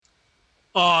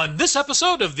On this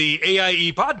episode of the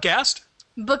AIE podcast,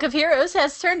 Book of Heroes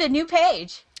has turned a new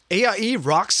page. AIE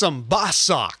rocks some boss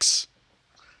socks.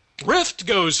 Rift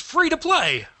goes free to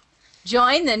play.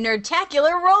 Join the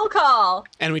Nerdtacular roll call.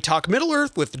 And we talk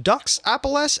Middle-earth with Dux,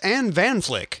 Appaless, and Van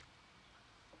Flick.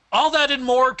 All that and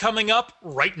more coming up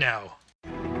right now.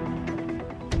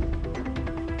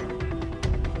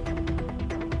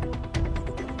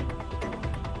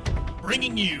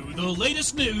 Bringing you the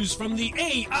latest news from the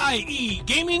AIE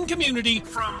gaming community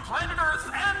from planet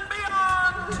Earth and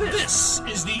beyond. This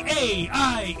is the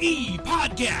AIE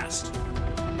podcast.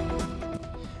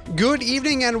 Good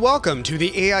evening and welcome to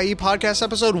the AIE podcast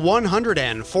episode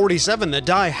 147, the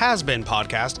Die Has Been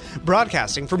podcast,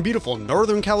 broadcasting from beautiful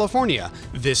Northern California.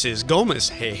 This is Gomez,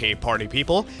 hey party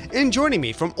people, and joining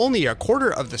me from only a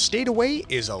quarter of the state away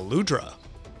is Aludra.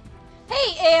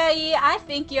 Hey AIE, I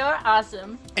think you're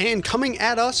awesome. And coming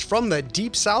at us from the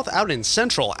deep south out in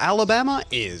central Alabama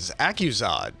is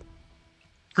Accuzod.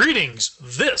 Greetings,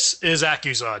 this is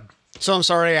Accuzod. So I'm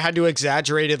sorry, I had to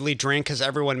exaggeratedly drink because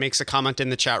everyone makes a comment in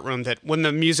the chat room that when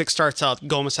the music starts out,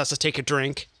 Gomez has to take a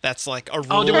drink. That's like a rule.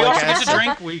 Oh, do we I also guess. get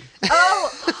to drink?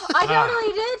 I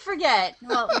totally did forget.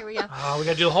 Well, here we go. Oh, we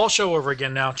gotta do the whole show over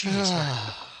again now. Jeez.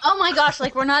 Oh my gosh,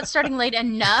 like we're not starting late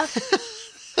enough.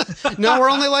 No, we're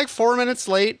only like 4 minutes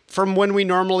late from when we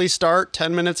normally start.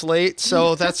 10 minutes late,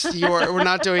 so we're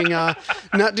not doing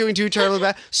too terribly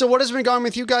bad. So what has been going on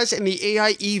with you guys in the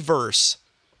AIE verse?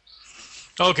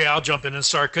 Okay, I'll jump in and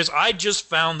start because I just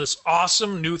found this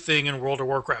awesome new thing in World of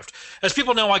Warcraft. As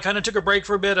people know, I kind of took a break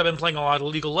for a bit. I've been playing a lot of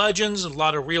League of Legends, a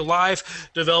lot of real life,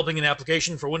 developing an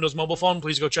application for Windows Mobile Phone.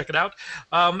 Please go check it out.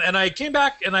 And I came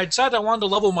back and I decided I wanted to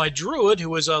level my Druid, who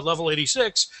was level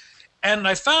 86. And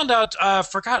I found out, I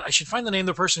should find the name of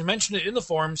the person who mentioned it in the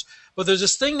forums, but there's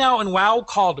this thing now in WoW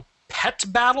called Pet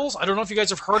Battles. I don't know if you guys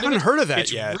have heard of it. I haven't heard of that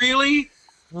it's yet. It's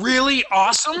really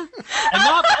awesome. And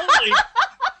not only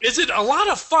is it a lot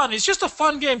of fun, it's just a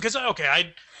fun game, because,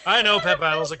 okay, I know Pet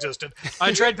Battles existed.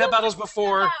 I tried Pet Battles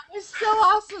before. That was so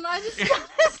awesome. I just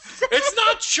gotta say. It's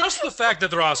not just the fact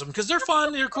that they're awesome, because they're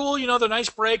fun, they're cool, they're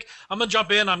nice break. I'm going to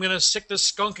jump in, I'm going to sick this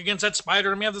skunk against that spider,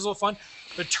 and we have this little fun.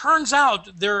 But it turns out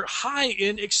they're high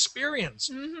in experience.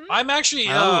 Mm-hmm. I'm actually,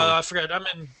 I forget, I'm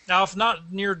in, now if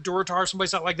not near Duratar,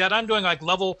 someplace out like that, I'm doing like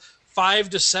level 5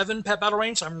 to 7 pet battle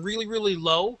range, so I'm really, really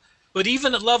low. But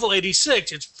even at level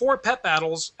 86, it's 4 pet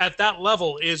battles at that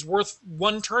level is worth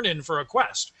 1 turn-in for a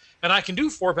quest. And I can do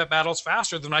 4 pet battles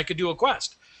faster than I could do a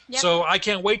quest. Yep. So I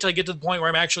can't wait till I get to the point where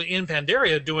I'm actually in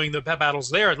Pandaria doing the pet battles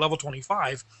there at level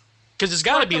 25. Because it's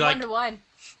got to be like... 1-to-1.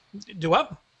 Do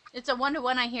what? It's a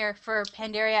 1-to-1 I hear for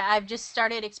Pandaria. I've just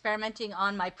started experimenting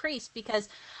on my priest because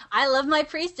I love my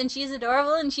priest and she's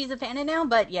adorable and she's a panda now.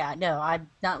 But yeah, no, I'm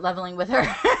not leveling with her.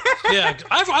 Yeah,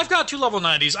 I've got 2 level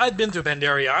 90s. I've been through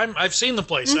Pandaria. I've seen the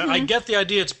place. Mm-hmm. I get the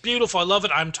idea. It's beautiful. I love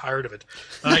it. I'm tired of it.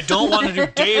 And I don't want to do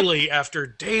daily after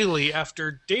daily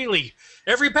after daily.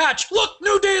 Every patch, look,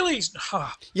 new dailies.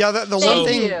 Yeah,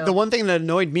 the one thing that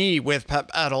annoyed me with pet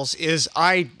battles is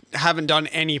I haven't done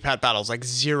any pet battles, like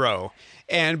 0.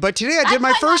 But today I did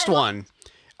my first one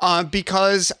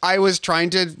because I was trying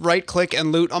to right-click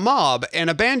and loot a mob, and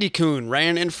a bandicoon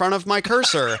ran in front of my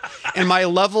cursor, and my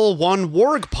level 1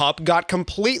 warg pup got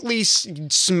completely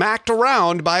smacked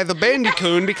around by the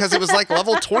bandicoon because it was like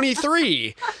level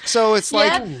 23. So it's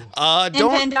like,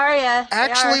 don't Pandaria,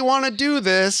 actually want to do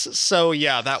this. So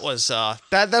yeah, that was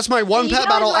that's my one pet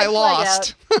battle I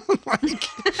lost.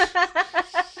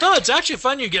 No, it's actually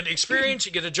fun. You get experience,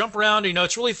 you get to jump around,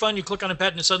 it's really fun. You click on a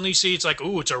pet and suddenly you see it's like,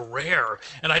 ooh, it's a rare,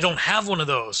 and I don't have one of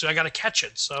those, so I got to catch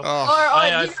it. So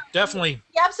I've definitely...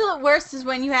 The absolute worst is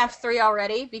when you have 3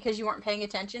 already because you weren't paying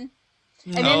attention.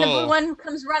 And then the blue one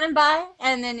comes running by,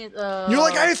 and then you're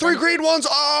like, I had 3 grade ones.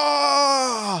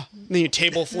 And then you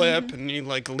table flip, and you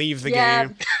like leave the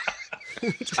game.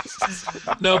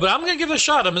 No, but I'm going to give it a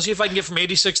shot. I'm going to see if I can get from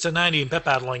 86 to 90 in pet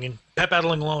battling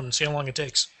alone and see how long it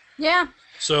takes. Yeah.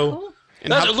 So, cool.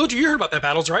 Lucha, you heard about pet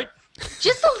battles, right?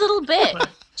 Just a little bit.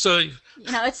 So,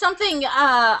 it's something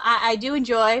I do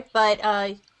enjoy,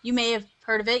 but you may have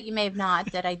heard of it, you may have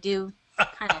not, that I do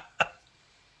kind of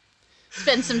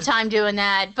spend some time doing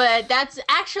that. But that's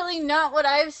actually not what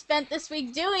I've spent this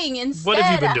week doing. Instead, what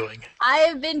have you been doing? I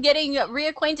have been getting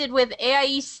reacquainted with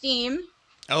AIE Steam, which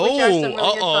are some really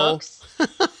good folks.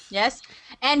 Yes.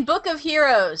 And Book of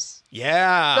Heroes.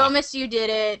 Yeah. Gomez, you did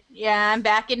it. Yeah, I'm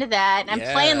back into that. I'm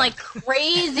playing like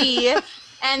crazy.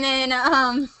 And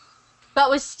then, but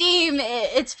with Steam,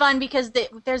 it's fun because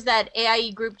there's that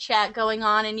AIE group chat going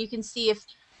on, and you can see if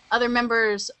other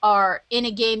members are in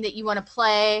a game that you want to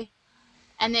play.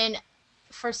 And then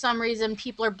for some reason,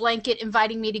 people are blanket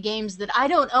inviting me to games that I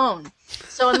don't own.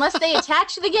 So unless they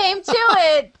attach the game to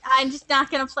it, I'm just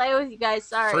not going to play with you guys.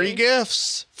 Sorry. Free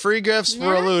gifts for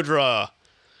Eludra.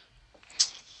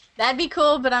 That'd be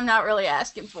cool, but I'm not really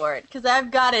asking for it because I've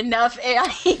got enough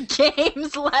AIE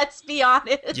games. Let's be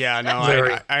honest. Yeah, no,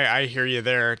 I hear you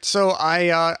there. So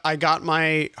I got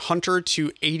my Hunter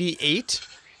to 88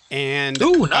 and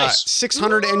Ooh, nice.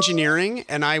 600 engineering,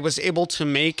 and I was able to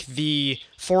make the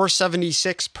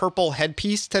 476 purple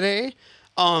headpiece today.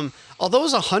 Although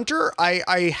as a hunter,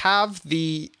 I have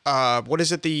the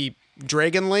the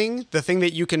Dragonling, the thing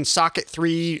that you can socket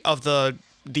 3 of the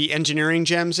engineering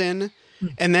gems in.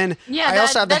 And then I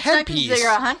also have the headpiece. That's not 'cause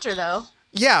you're a hunter, though.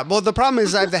 Yeah, well, the problem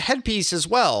is I have the headpiece as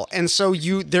well. And so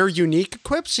they're unique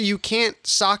equipped, so you can't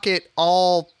socket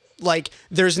all, like,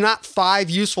 there's not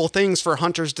 5 useful things for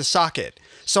hunters to socket.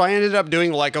 So I ended up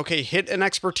doing, like, okay, hit and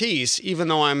expertise, even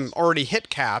though I'm already hit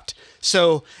capped.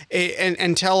 So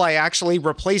until I actually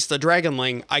replace the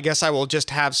Dragonling, I guess I will just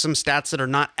have some stats that are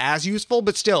not as useful,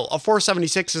 but still, a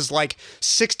 476 is like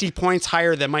 60 points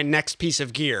higher than my next piece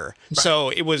of gear. Right. So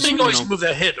it was. You can always move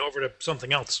that hit over to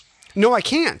something else. No, I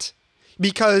can't.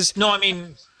 Because. No, I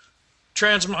mean.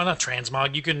 Not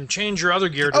transmog. You can change your other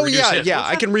gear to reduce hit. Yeah,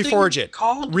 I can reforge it.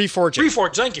 Called? Reforge it.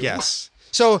 Reforge, thank you. Yes.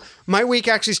 So my week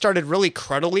actually started really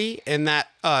cruddily in that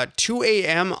 2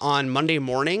 a.m. on Monday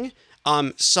morning,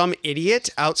 some idiot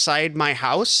outside my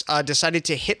house decided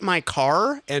to hit my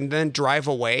car and then drive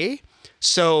away.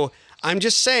 So I'm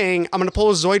just saying, I'm going to pull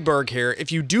a Zoidberg here.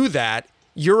 If you do that,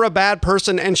 you're a bad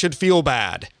person and should feel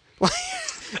bad.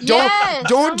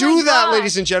 Don't do that,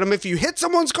 ladies and gentlemen. If you hit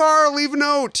someone's car, leave a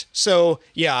note. So,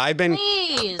 yeah, I've been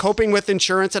coping with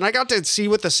insurance, and I got to see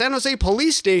what the San Jose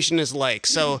police station is like.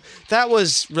 So that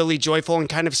was really joyful and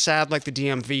kind of sad, like the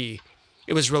DMV.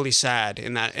 It was really sad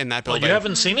in that building. Well, you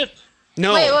haven't seen it?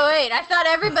 No. Wait. I thought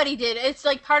everybody did. It's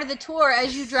like part of the tour.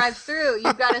 As you drive through,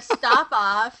 you've got to stop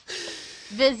off,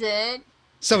 visit.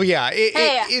 So yeah,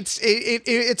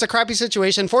 it's a crappy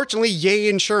situation. Fortunately, yay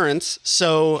insurance.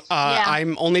 So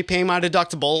I'm only paying my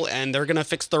deductible, and they're gonna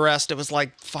fix the rest. It was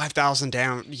like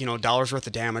 $5,000 dollars worth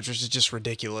of damage, which is just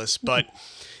ridiculous. But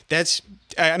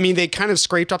they kind of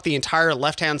scraped up the entire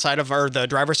left-hand side the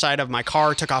driver's side of my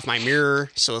car, took off my mirror.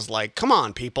 So it's like, come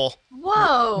on, people.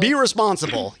 Whoa. Be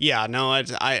responsible. Yeah, no,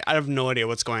 I have no idea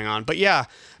what's going on. But yeah,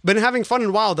 been having fun in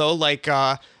a while though. Like,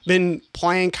 been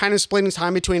playing, kind of splitting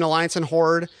time between Alliance and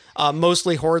Horde,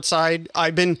 mostly Horde side.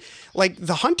 I've been, like,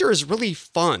 the Hunter is really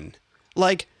fun.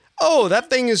 Like, oh, that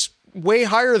thing is way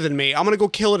higher than me. I'm going to go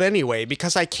kill it anyway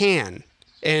because I can.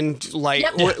 And, like,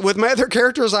 with my other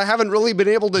characters, I haven't really been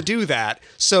able to do that.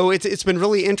 So it's been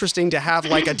really interesting to have,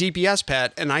 like, a DPS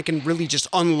pet, and I can really just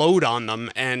unload on them,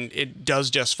 and it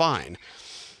does just fine.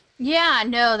 Yeah,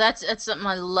 no, that's something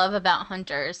I love about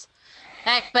Hunters.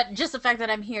 Heck, but just the fact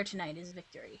that I'm here tonight is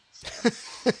victory.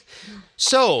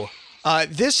 So,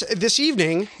 this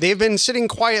evening, they've been sitting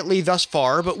quietly thus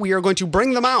far, but we are going to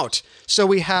bring them out. So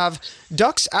we have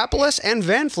Dux, Apolis, and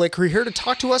Van Flick who are here to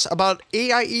talk to us about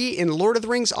AIE in Lord of the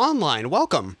Rings Online.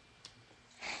 Welcome.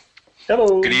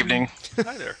 Hello. Good evening.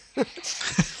 Hi there.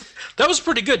 That was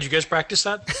pretty good. You guys practiced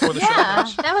that before the show? Yeah,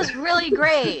 that was really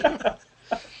great.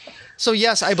 So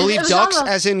yes, I believe Dux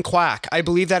as in quack. I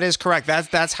believe that is correct.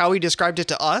 That's how he described it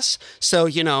to us. So,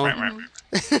 we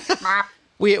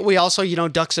also,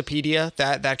 Duxopedia,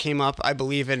 that came up, I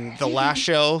believe, in the last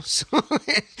show. So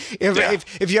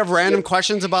if you have random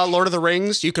questions about Lord of the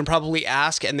Rings, you can probably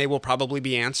ask and they will probably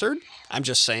be answered. I'm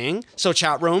just saying. So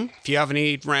chat room, if you have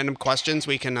any random questions,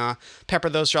 we can pepper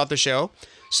those throughout the show.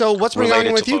 So what's going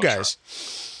on with you guys?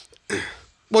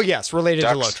 Well, yes, related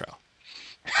to Lotro.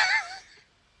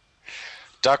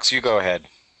 Dux, you go ahead.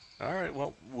 All right.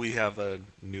 Well, we have a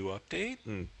new update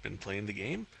and been playing the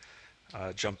game.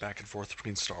 Jump back and forth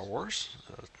between Star Wars,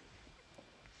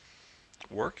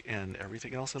 work, and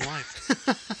everything else in life.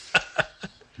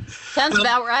 Sounds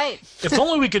about right. If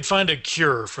only we could find a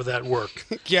cure for that work.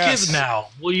 Yes. Give now,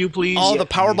 will you please? All the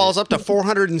Powerball's up to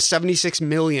 476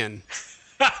 million.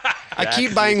 I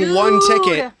keep buying one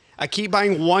ticket.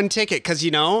 Because,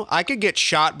 I could get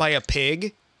shot by a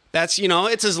pig. That's,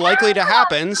 it's as likely to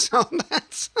happen. So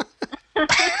that's...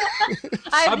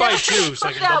 I buy 2 so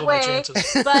I can double my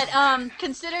chances. But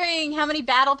considering how many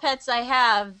battle pets I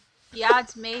have, the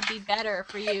odds may be better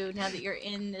for you now that you're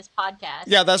in this podcast.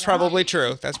 Yeah, that's probably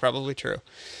true.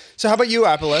 So how about you,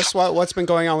 Apolis? What's been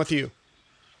going on with you?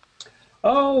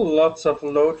 Oh, lots of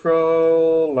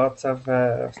Lotro, lots of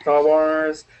Star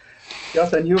Wars.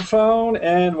 Got a new phone,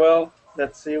 and, well,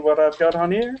 let's see what I've got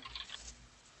on here.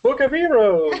 Book of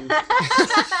Heroes.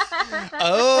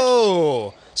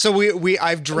 Oh, So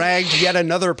I've dragged yet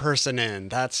another person in.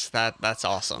 That's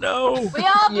awesome. No. We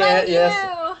all blame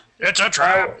you. It's a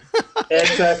trap.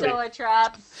 Exactly. So a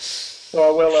trap. So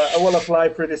I will apply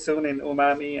pretty soon in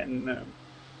Umami and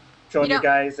join you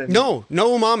guys. And No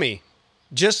umami.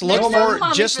 Just look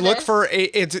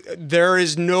there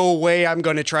is no way I'm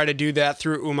going to try to do that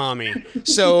through Umami.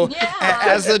 So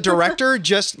as the director,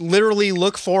 just literally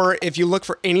if you look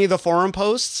for any of the forum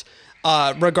posts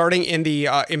regarding in the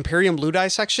Imperium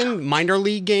Ludai section, minor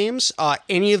league games,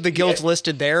 any of the guilds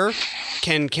listed there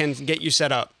can get you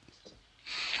set up.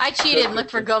 I cheated and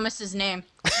looked for Gomez's name.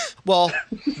 Well,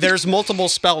 there's multiple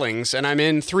spellings and I'm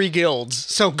in 3 guilds,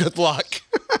 so good luck.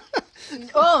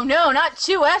 Oh no, not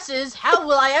 2 S's. How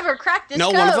will I ever crack this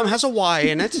code? One of them has a Y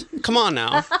in it. Come on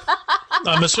now.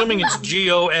 I'm assuming it's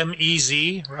Gomez,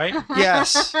 right?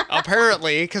 Yes,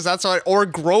 apparently, because that's what, or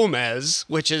Gromez,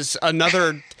 which is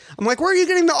another. I'm like, where are you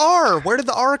getting the R? Where did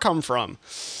the R come from?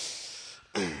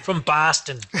 From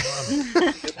Boston.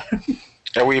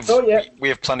 Yeah, we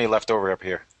have plenty left over up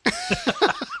here.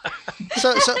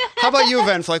 So how about you,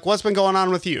 Venflick? What's been going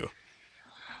on with you?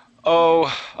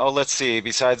 Oh, let's see.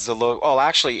 Besides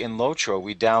actually in Lotro,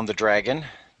 we downed the dragon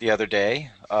the other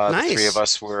day. Nice. The 3 of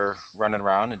us were running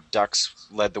around, and Dux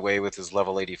led the way with his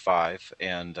level 85,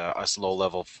 and us low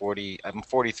level 40. I'm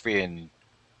 43, and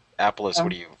Apollos,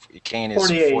 what are you? Kane is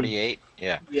 48.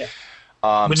 Yeah. Yeah.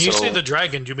 When you say the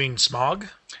dragon, do you mean Smog?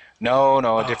 No,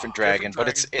 a different dragon. But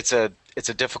it's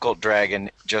a difficult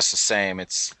dragon just the same.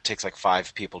 It takes like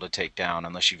 5 people to take down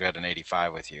unless you've got an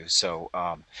 85 with you. So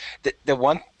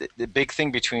the big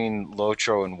thing between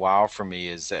Lotro and WoW for me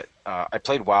is that I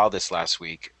played WoW this last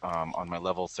week on my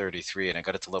level 33, and I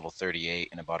got it to level 38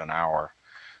 in about an hour.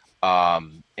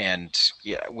 And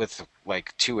yeah, with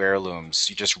like 2 heirlooms,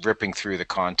 you're just ripping through the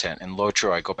content. And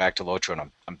Lotro, I go back to Lotro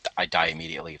and I die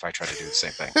immediately if I try to do the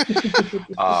same thing.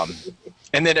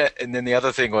 And then the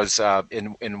other thing was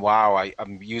in WoW,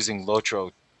 I'm using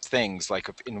Lotro things like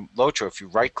in Lotro, if you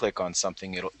right click on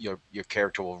something, your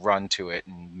character will run to it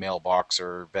in mailbox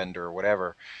or vendor or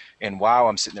whatever. And WoW,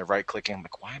 I'm sitting there right clicking. I'm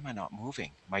like, why am I not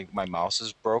moving? My mouse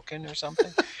is broken or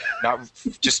something. Not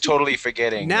just totally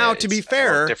forgetting. Now, to be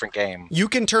fair, different game. You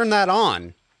can turn that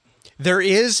on. There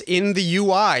is in the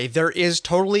UI. There is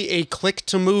totally a click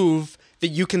to move that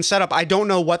you can set up. I don't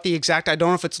know what I don't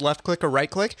know if it's left click or right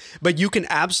click, but you can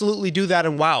absolutely do that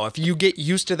in WoW. If you get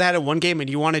used to that in one game and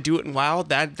you want to do it in WoW,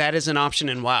 that is an option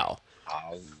in WoW.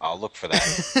 I'll look for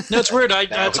that. No, it's weird.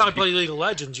 That's how I play League of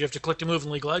Legends. You have to click to move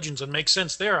in League of Legends, and it makes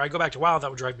sense there. I go back to WoW, that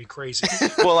would drive me crazy.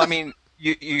 Well, I mean,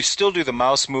 you still do the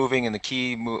mouse moving and the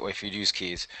key move if you use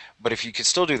keys, but if you could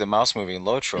still do the mouse moving in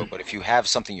Lotro, but if you have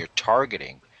something you're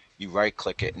targeting, you right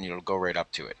click it and it'll go right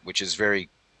up to it, which is very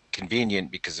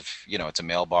convenient because if it's a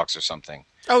mailbox or something.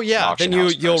 Oh yeah, then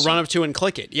you'll run up to and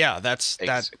click it. Yeah, that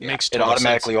makes total it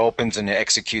automatically sense. Opens and it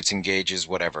executes, engages,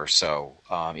 whatever. So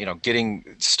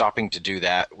stopping to do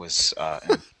that was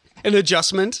an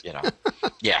adjustment.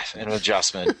 Yeah, an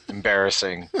adjustment.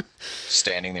 Embarrassing,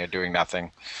 standing there doing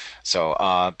nothing. So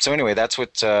anyway, that's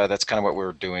kind of what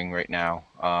we're doing right now.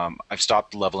 I've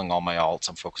stopped leveling all my alts.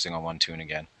 I'm focusing on one toon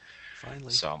again.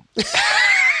 Finally. So.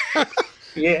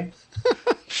 Yeah.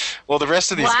 Well, the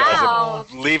rest of these guys are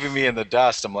leaving me in the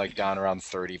dust. I'm like down around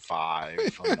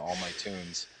 35 on all my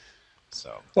tunes.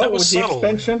 So well, with the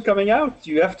expansion coming out,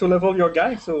 you have to level your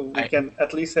guy so we can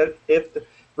at least hit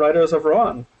Riders of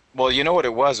Rohan. Well, you know what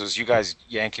it was you guys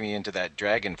yanking me into that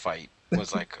dragon fight.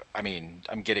 Was like, I mean,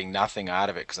 I'm getting nothing out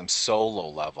of it because I'm so low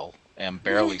level and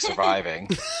barely surviving.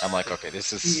 I'm like, okay,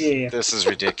 this is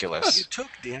ridiculous. You took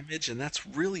damage, and that's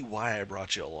really why I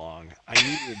brought you along. I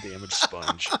needed a damage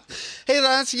sponge. Hey,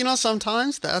 that's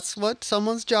sometimes that's what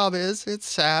someone's job is. It's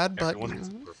sad, but everyone has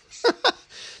a purpose.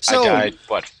 So, I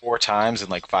died 4 times in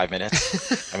like 5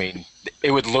 minutes. I mean,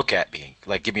 it would look at me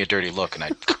like give me a dirty look, and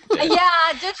I.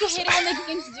 Yeah, don't you hate it when the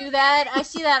games do that? I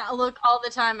see that look all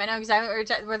the time. I know exactly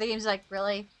where the game's like,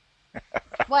 really?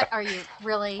 What are you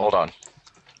really? Hold on.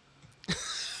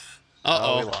 We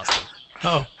lost him.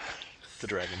 Oh, the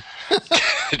dragon.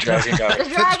 The dragon got The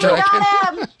dragon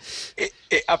got him.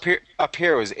 Up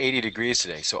here it was 80 degrees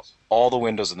today, so all the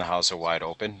windows in the house are wide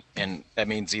open, and that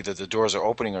means either the doors are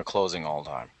opening or closing all the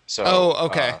time. So.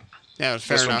 Okay. Yeah,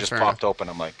 fair this enough. one just popped open.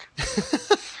 I'm like.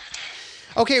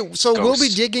 Okay, so Ghost. we'll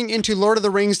be digging into Lord of the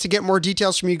Rings to get more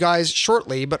details from you guys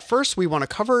shortly, but first we want to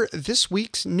cover this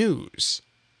week's news.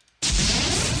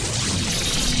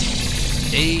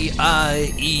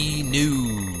 AIE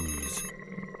News.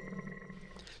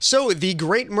 So the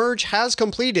Great Merge has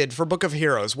completed for Book of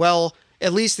Heroes. Well,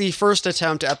 at least the first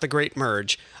attempt at the Great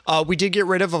Merge. We did get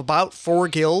rid of about 4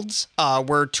 guilds.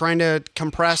 We're trying to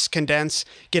condense,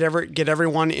 get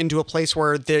everyone into a place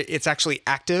where it's actually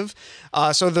active.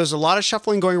 So there's a lot of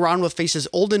shuffling going around with faces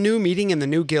old and new meeting in the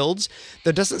new guilds.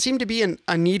 There doesn't seem to be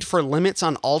a need for limits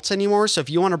on alts anymore. So if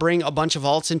you want to bring a bunch of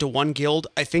alts into one guild,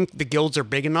 I think the guilds are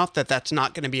big enough that that's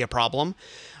not going to be a problem.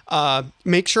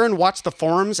 Make sure and watch the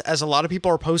forums, as a lot of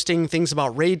people are posting things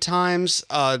about raid times,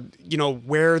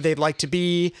 where they'd like to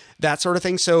be, that sort of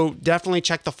thing. So definitely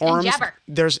check the forums. And Jabber.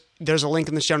 There's a link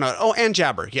in the show note. Oh, and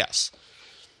Jabber, yes.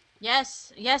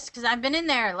 Yes, because I've been in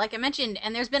there, like I mentioned,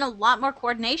 and there's been a lot more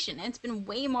coordination. It's been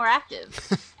way more active.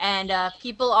 And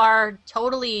people are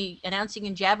totally announcing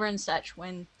in Jabber and such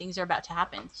when things are about to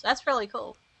happen. So that's really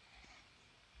cool.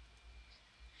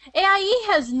 AIE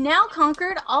has now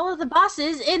conquered all of the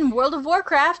bosses in World of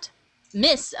Warcraft,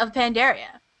 Mists of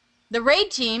Pandaria. The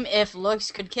raid team, if looks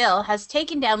could kill, has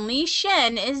taken down Li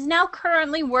Shen and is now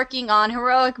currently working on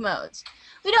heroic modes.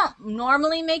 We don't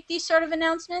normally make these sort of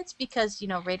announcements because,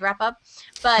 raid wrap up,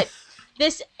 but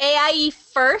this AIE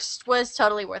first was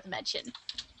totally worth a mention.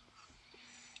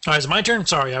 All right, it's my turn.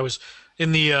 Sorry, I was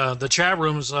in the chat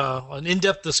rooms, an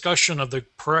in-depth discussion of the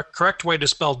correct way to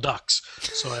spell ducks.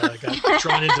 So I got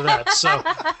drawn into that. So,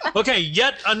 okay,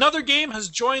 yet another game has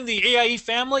joined the AIE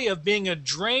family of being a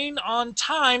drain on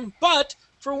time, but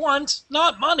for once,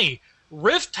 not money.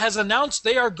 Rift has announced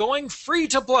they are going free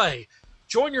to play.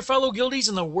 Join your fellow guildies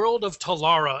in the world of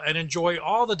Talara and enjoy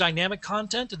all the dynamic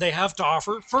content they have to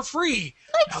offer for free.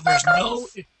 Like now,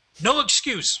 there's no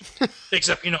excuse,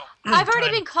 except, I've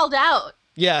already been called out.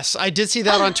 Yes, I did see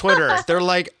that on Twitter. They're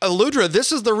like, Eludra,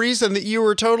 this is the reason that you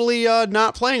were totally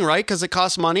not playing, right? Because it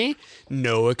costs money?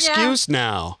 No excuse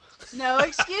now. No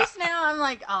excuse now. I'm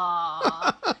like,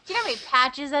 aw. Do you know how many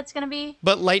patches that's going to be?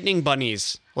 But lightning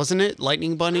bunnies, wasn't it?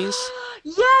 Lightning bunnies?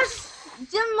 Yes!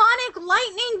 Demonic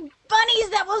lightning bunnies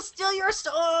that will steal your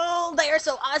soul. They are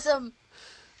so awesome.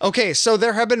 Okay, so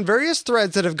there have been various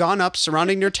threads that have gone up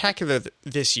surrounding Nerdtacular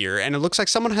this year, and it looks like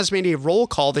someone has made a roll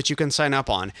call that you can sign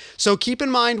up on. So keep in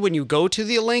mind when you go to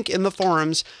the link in the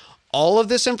forums, all of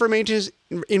this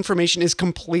information is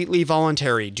completely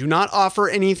voluntary. Do not offer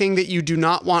anything that you do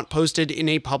not want posted in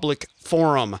a public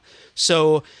forum.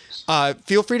 So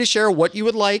feel free to share what you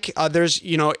would like. There's,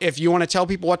 if you want to tell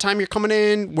people what time you're coming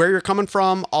in, where you're coming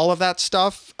from, all of that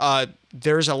stuff,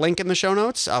 there's a link in the show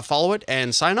notes. Follow it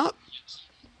and sign up.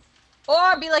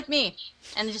 Or be like me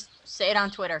and just say it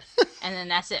on Twitter, and then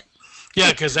that's it.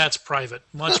 Yeah, because that's private.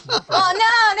 Much more private.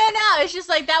 Oh, no. It's just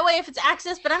like that way if it's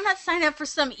access, but I'm not signing up for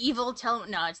some evil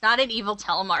No, it's not an evil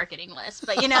telemarketing list,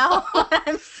 but you know what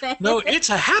I'm saying? No, it's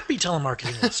a happy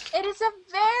telemarketing list. It is a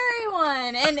very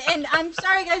one. And I'm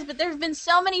sorry, guys, but there's been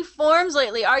so many forums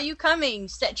lately. Are you coming?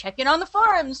 Check in on the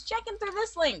forums. Checking through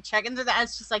this link. Checking through that.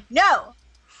 It's just like, no.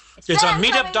 It's on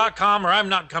meetup.com or I'm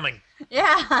not coming.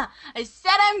 Yeah, I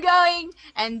said I'm going,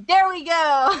 and there we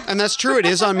go. And that's true. It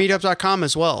is on meetup.com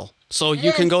as well. So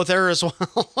you can go there as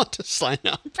well to sign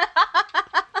up.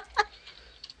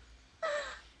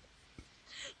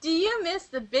 Do you miss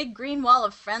the big green wall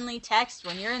of friendly text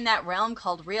when you're in that realm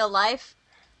called real life?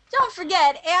 Don't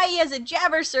forget, AIE has a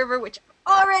Jabber server, which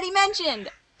I already mentioned.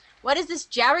 What is this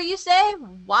Jabber, you say?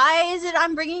 Why is it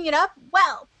I'm bringing it up?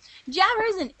 Well, Jabber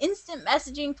is an instant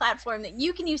messaging platform that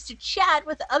you can use to chat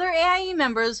with other AIE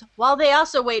members while they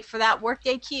also wait for that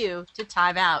workday queue to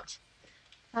time out.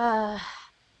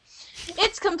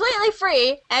 It's completely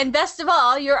free, and best of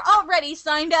all, you're already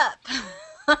signed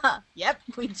up. Yep,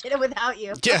 we did it without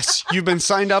you. Yes, you've been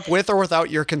signed up with or without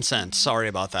your consent. Sorry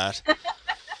about that.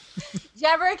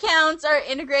 Jabber accounts are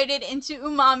integrated into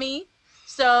Umami,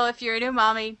 so if you're in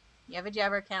Umami, you have a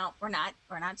Jabber account. We're not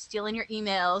stealing your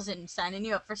emails and signing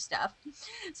you up for stuff.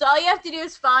 So all you have to do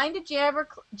is find a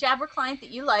Jabber client that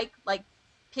you like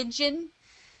Pigden?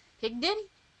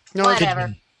 No,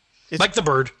 whatever. It's, like the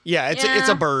bird. Yeah, it's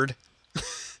a bird.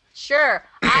 Sure.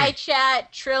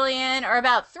 iChat, Trillion, or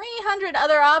about 300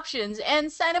 other options,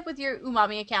 and sign up with your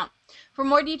Umami account. For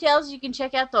more details, you can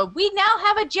check out the We Now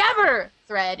Have a Jabber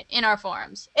thread in our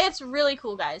forums. It's really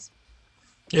cool, guys.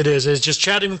 It is. It's just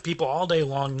chatting with people all day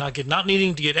long, not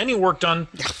needing to get any work done.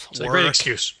 It's a great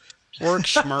excuse. Work,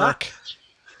 schmirk.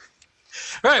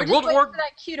 All right, World of Warcraft. For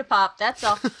that queue to pop, that's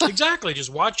all. Exactly,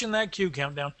 just watching that queue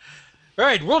countdown. All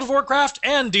right, World of Warcraft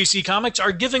and DC Comics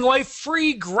are giving away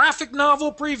free graphic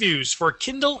novel previews for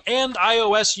Kindle and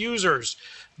iOS users.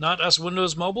 Not us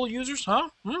Windows Mobile users, huh?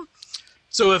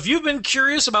 So if you've been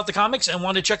curious about the comics and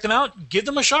want to check them out, give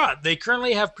them a shot. They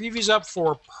currently have previews up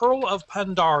for Pearl of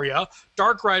Pandaria,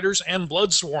 Dark Riders, and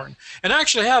Bloodsworn. And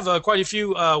actually have quite a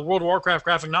few World of Warcraft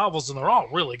graphic novels, and they're all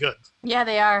really good. Yeah,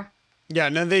 they are. Yeah,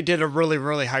 no, they did a really,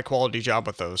 really high quality job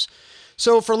with those.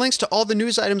 So for links to all the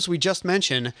news items we just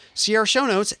mentioned, see our show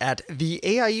notes at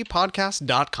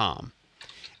theaiepodcast.com.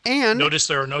 And Notice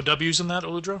there are no W's in that,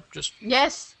 Oludra? Just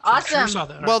Yes, make sure you awesome. saw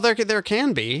that. well, there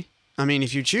can be. I mean,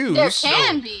 if you choose. There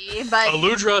can be, but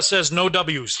Oludra says no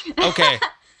W's. Okay.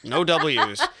 No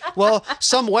W's. Well,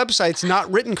 some websites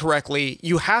not written correctly,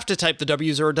 you have to type the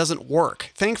W's or it doesn't work.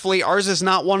 Thankfully, ours is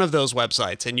not one of those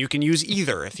websites, and you can use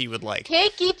either if you would like.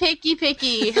 picky, picky,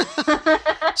 picky.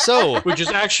 So, Which is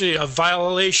actually a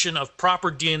violation of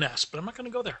proper DNS, but I'm not going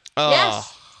to go there.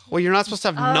 Yes. well, you're not supposed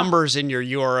to have numbers in your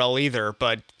URL either,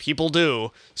 but people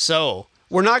do. So,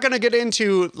 we're not going to get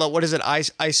into, what is it,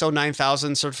 ISO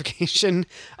 9000 certification.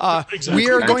 Exactly.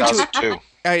 We are going to... 9002.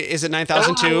 Is it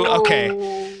 9002?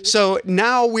 Okay. So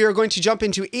now we are going to jump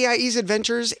into AIE's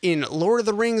adventures in Lord of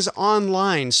the Rings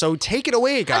Online. So take it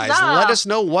away, guys. Huzzah! Let us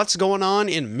know what's going on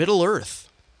in Middle Earth.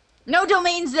 No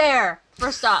domains there.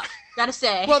 First off, gotta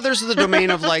say. Well, there's the domain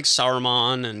of like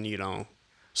Saruman and,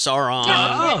 Sauron.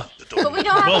 Ah, but we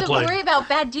don't have Well to played. worry about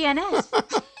bad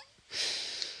DNS.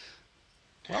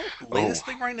 Well, latest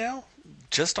thing right now,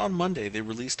 just on Monday, they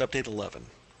released Update 11.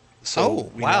 So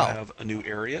Oh, we wow. now have a new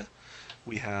area.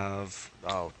 We have,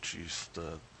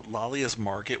 the Lalia's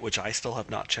Market, which I still have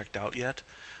not checked out yet.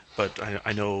 But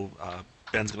I know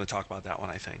Ben's going to talk about that one,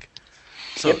 I think.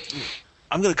 So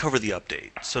I'm going to cover the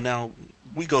update. So now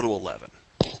we go to 11.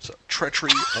 So Treachery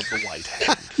of the White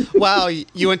Hand. Wow,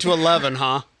 you went to 11,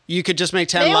 huh? You could just make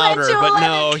 10 They went louder, to but 11.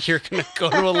 no, you're going to go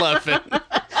to 11.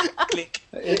 Click.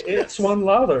 It's one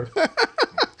louder.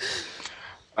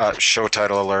 Show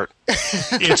title alert.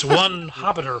 it's one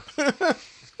hobbiter.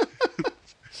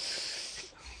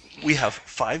 We have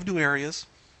 5 new areas.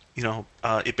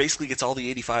 It basically gets all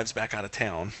the 85s back out of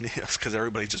town because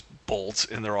everybody just bolts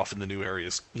and they're off in the new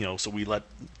areas. So we let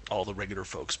all the regular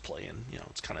folks play, and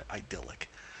it's kind of idyllic.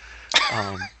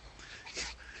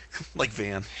 Like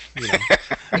Van,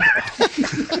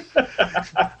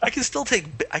 I can still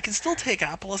take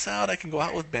Apollos out. I can go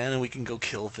out with Ben and we can go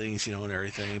kill things, and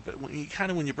everything. But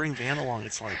when you bring Van along,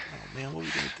 it's like, oh man, what are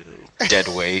we gonna do? Dead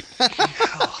weight.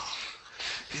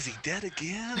 Is he dead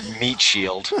again? Meat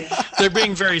shield. They're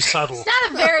being very subtle. It's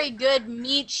not a very good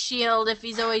meat shield if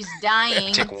he's always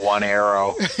dying. Take one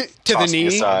arrow. To the Toss me knee?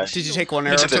 aside. Did you take one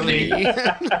arrow To to the the knee?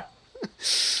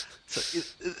 So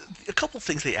a couple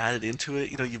things they added into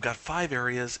it. You've got 5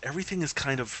 areas. Everything is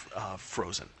kind of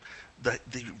frozen.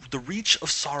 The reach of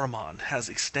Saruman has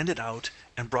extended out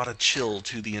and brought a chill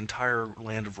to the entire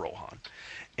land of Rohan,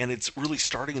 and it's really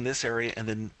starting in this area and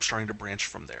then starting to branch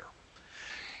from there.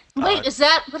 Wait, is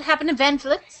that what happened to Van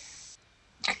Flitz?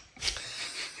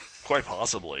 Quite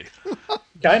possibly.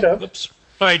 Kind of. Oops.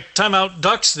 All right, time out.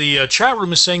 Ducks, the chat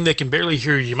room is saying they can barely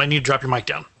hear you. You might need to drop your mic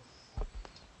down.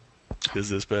 Is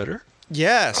this better?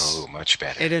 Yes. Oh, much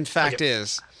better. It in fact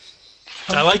is.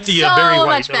 I like the So Barry White.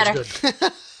 much That was better.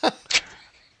 good.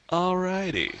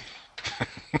 Alrighty.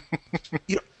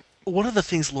 One of the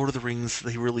things Lord of the Rings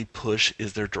they really push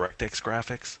is their DirectX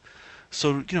graphics.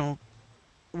 So,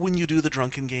 when you do the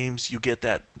drunken games, you get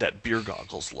that beer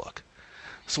goggles look.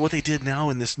 So what they did now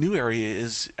in this new area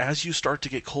is, as you start to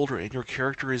get colder and your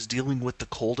character is dealing with the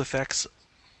cold effects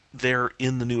there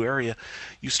in the new area,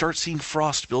 you start seeing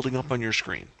frost building up on your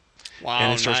screen. Wow,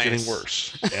 And it starts nice. getting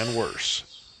worse and worse,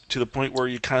 to the point where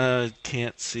you kind of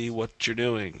can't see what you're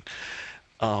doing.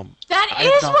 That I've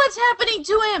is not- what's happening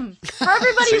to him. For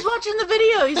everybody who's watching the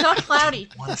video, he's all cloudy.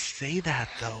 I want to say that,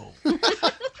 though.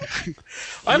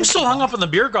 I'm still hung up on the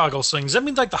beer goggles thing. Does that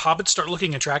mean like the hobbits start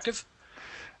looking attractive?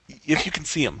 If you can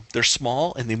see them, they're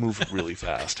small and they move really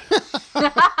fast.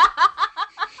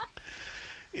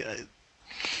 Yeah,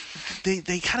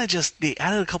 they kind of they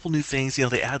added a couple new things. They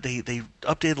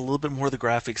updated a little bit more of the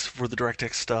graphics for the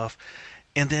DirectX stuff,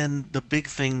 and then the big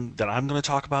thing that I'm going to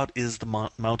talk about is the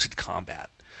mounted combat.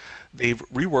 They've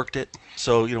reworked it,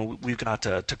 so we've got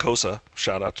Takosa.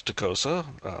 Shout out to Takosa,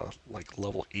 like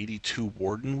level 82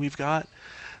 warden. We've got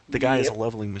the guy is a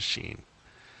leveling machine.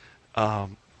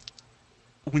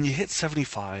 When you hit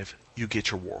 75, you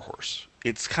get your warhorse.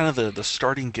 It's kind of the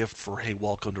starting gift for, hey,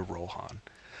 welcome to Rohan.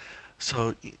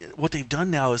 So what they've done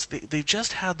now is they've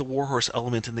just had the warhorse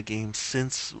element in the game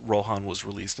since Rohan was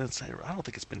released. And I don't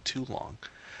think it's been too long.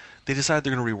 They decided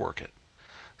they're going to rework it.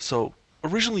 So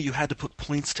originally you had to put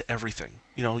points to everything.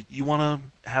 You want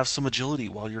to have some agility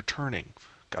while you're turning.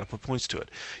 Got to put points to it.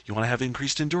 You want to have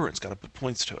increased endurance. Got to put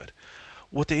points to it.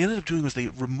 What they ended up doing was they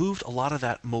removed a lot of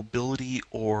that mobility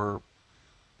or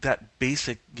that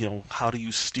basic, how do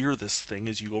you steer this thing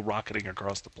as you go rocketing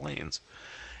across the plains.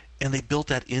 And they built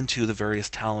that into the various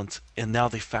talents, and now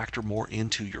they factor more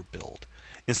into your build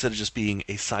instead of just being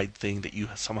a side thing that you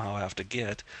somehow have to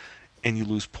get, and you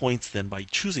lose points then by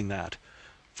choosing that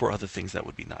for other things that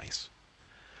would be nice.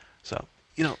 So,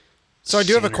 So I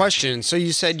do have a synergy. question. So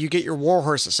you said you get your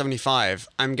warhorse at 75.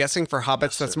 I'm guessing for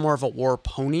hobbits that's more of a war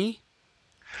pony?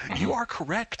 You are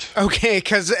correct. Okay,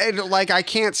 because I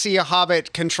can't see a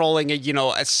hobbit controlling a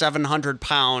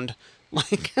 700-pound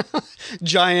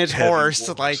giant Heavy horse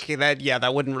horse. like that. Yeah,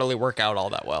 that wouldn't really work out all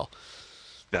that well.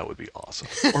 That would be awesome.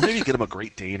 Or maybe get him a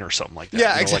Great Dane or something like that.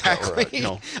 Yeah, Like exactly.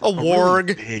 a A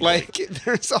warg. really big,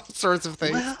 There's all sorts of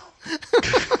things.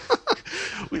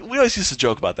 well, we always used to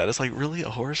joke about that. It's like, really? A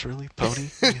horse? Really? Pony?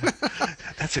 Yeah.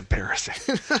 That's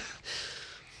embarrassing.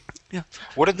 Yeah.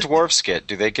 What do dwarves get?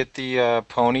 Do they get the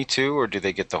pony too, or do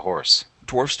they get the horse?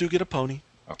 Dwarfs do get a pony.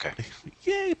 Okay.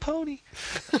 Yay, pony.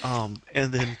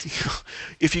 And then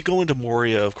if you go into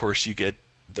Moria, of course, you get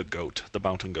the goat, the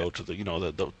mountain goat.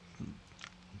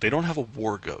 They don't have a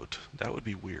war goat. That would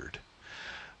be weird.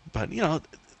 But,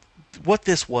 what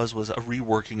this was a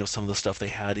reworking of some of the stuff they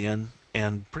had in,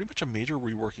 and pretty much a major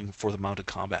reworking for the mounted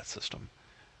combat system.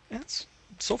 And it's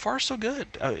so far so good.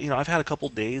 I've had a couple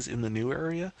days in the new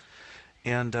area,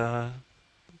 and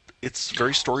it's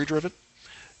very story driven.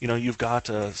 You've got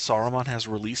Saruman has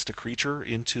released a creature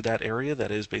into that area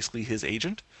that is basically his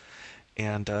agent,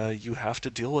 and you have to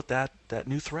deal with that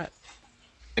new threat.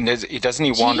 And doesn't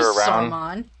he wander Jeez, around?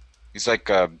 Saruman. He's like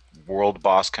a world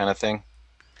boss kind of thing.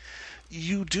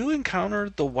 You do encounter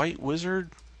the White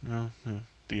Wizard,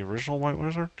 the original White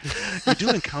Wizard. You do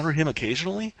encounter him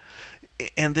occasionally,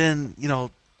 and then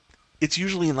it's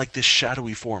usually in like this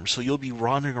shadowy form. So you'll be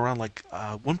wandering around. Like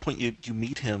one point, you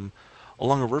meet him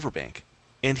along a riverbank,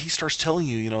 and he starts telling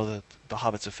you, that the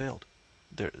hobbits have failed.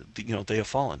 They have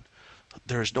fallen.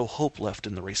 There is no hope left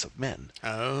in the race of men.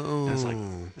 Oh.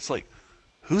 And it's like,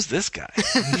 who's this guy?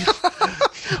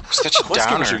 Such a Quest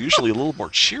givers downer. are usually a little more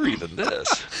cheery than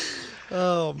this.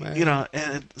 Oh, man.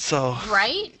 And so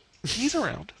Right? he's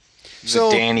around. He's a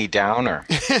Danny Downer.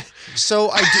 So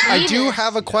I do Jesus.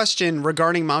 have a question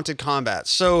regarding mounted combat.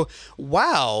 So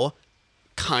WoW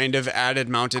kind of added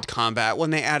mounted combat when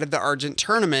they added the Argent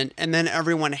tournament, and then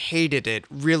everyone hated it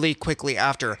really quickly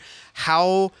after.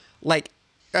 How,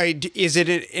 is it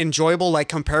enjoyable,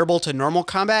 comparable to normal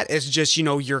combat? It's just,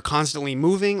 you're constantly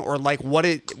moving, or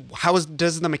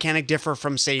does the mechanic differ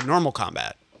from, say, normal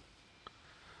combat?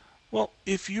 Well,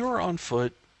 if you're on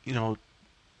foot,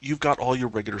 you've got all your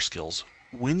regular skills.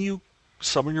 When you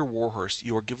summon your warhorse,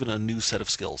 you are given a new set of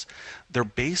skills. They're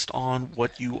based on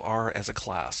what you are as a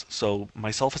class. So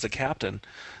myself as a captain,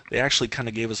 they actually kind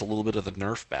of gave us a little bit of the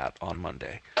nerf bat on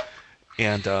Monday.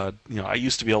 And, I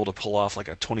used to be able to pull off like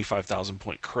a 25,000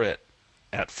 point crit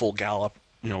at full gallop,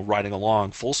 riding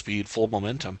along, full speed, full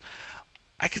momentum.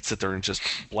 I could sit there and just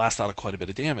blast out quite a bit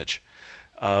of damage.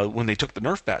 When they took the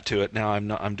nerf bat to it, now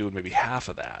I'm doing maybe half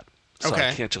of that. So Okay.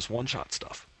 I can't just one-shot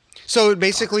stuff. So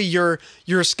basically, your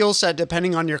skill set,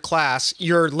 depending on your class,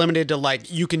 you're limited to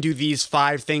you can do these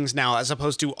 5 things now, as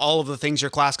opposed to all of the things your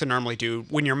class can normally do.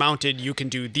 When you're mounted, you can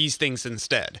do these things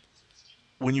instead.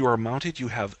 When you are mounted, you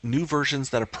have new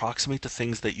versions that approximate the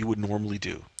things that you would normally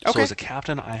do. Okay. So as a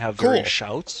captain, I have Cool. various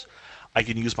shouts. I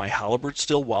can use my halberd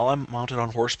still while I'm mounted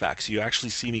on horseback. So you actually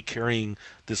see me carrying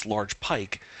this large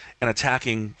pike and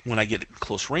attacking when I get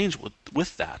close range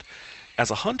with that.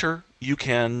 As a hunter, you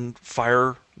can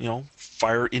fire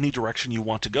any direction you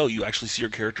want to go. You actually see your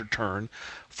character turn,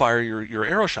 fire your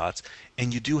arrow shots,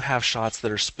 and you do have shots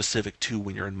that are specific to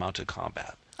when you're in mounted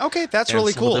combat. Okay, that's And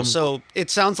really some of cool. them- So it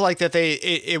sounds like that it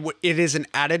is an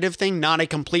additive thing, not a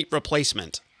complete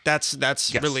replacement. That's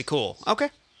Yes. really cool. Okay.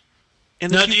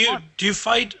 And Now, if do you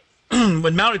fight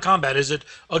when mounted combat? Is it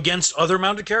against other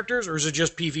mounted characters, or is it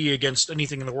just PvE against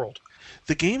anything in the world?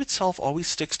 The game itself always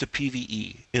sticks to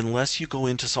PvE unless you go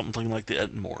into something like the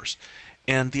Etten Moors.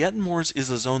 And the Etten Moors is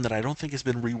a zone that I don't think has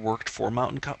been reworked for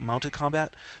mounted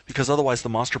combat, because otherwise the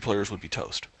monster players would be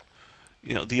toast.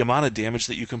 The amount of damage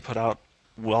that you can put out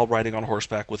while riding on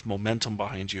horseback with momentum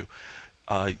behind you,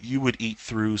 you would eat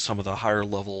through some of the higher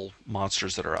level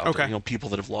monsters that are out Okay. there. People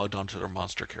that have logged onto their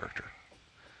monster character.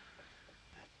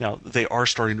 Now, they are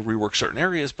starting to rework certain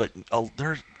areas, but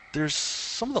there's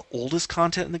some of the oldest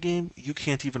content in the game. You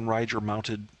can't even ride your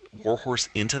mounted warhorse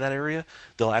into that area.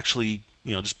 They'll actually,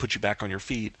 just put you back on your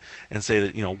feet and say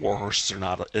that, warhorses are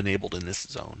not enabled in this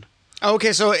zone.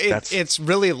 Okay, so That's- it's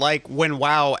really like when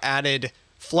WoW added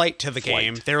flight to the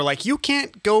game. They were like, you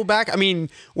can't go back. I mean,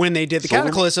 when they did the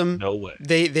Cataclysm, no way.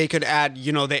 They could add,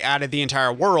 they added the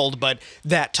entire world, but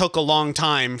that took a long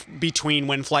time between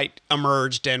when flight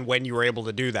emerged and when you were able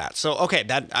to do that. So, okay,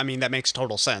 that makes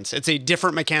total sense. It's a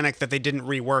different mechanic that they didn't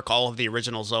rework all of the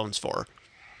original zones for.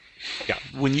 Yeah,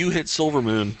 when you hit Silver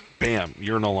Moon, bam,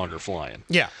 you're no longer flying.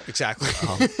 Yeah, exactly.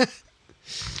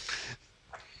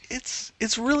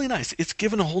 It's really nice. It's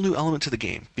given a whole new element to the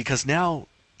game because now,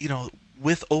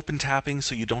 with open tapping,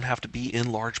 so you don't have to be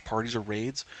in large parties or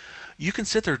raids, you can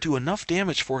sit there, do enough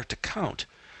damage for it to count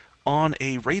on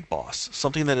a raid boss,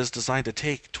 something that is designed to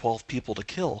take 12 people to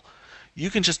kill.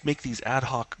 You can just make these ad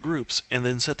hoc groups and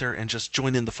then sit there and just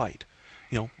join in the fight.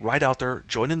 Right out there,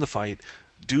 join in the fight,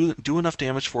 do enough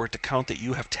damage for it to count that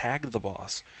you have tagged the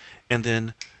boss, and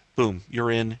then boom, you're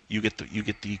in. You get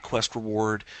the quest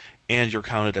reward, and you're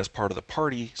counted as part of the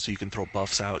party, so you can throw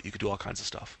buffs out. You can do all kinds of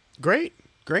stuff. Great.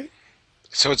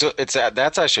 So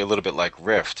that's actually a little bit like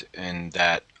Rift in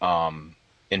that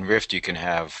in Rift you can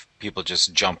have people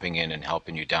just jumping in and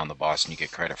helping you down the boss, and you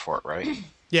get credit for it, right?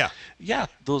 Yeah.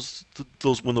 Those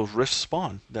when those rifts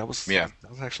spawn, that was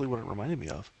actually what it reminded me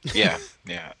of. Yeah.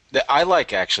 I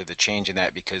like actually the change in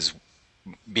that because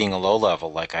being a low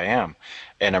level like I am,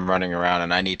 and I'm running around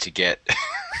and I need to get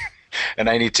and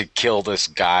I need to kill this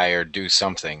guy or do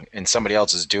something, and somebody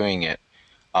else is doing it.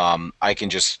 I can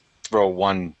just throw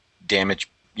one damage,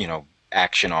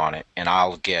 action on it, and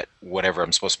I'll get whatever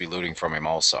I'm supposed to be looting from him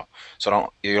also.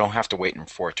 So you don't have to wait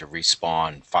for it to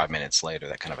respawn 5 minutes later,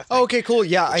 that kind of a thing. Okay, cool.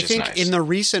 Yeah, I think nice. in the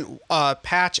recent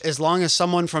patch, as long as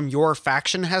someone from your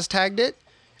faction has tagged it,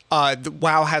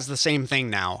 WoW has the same thing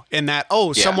now. In that,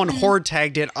 someone horde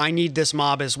tagged it, I need this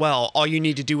mob as well. All you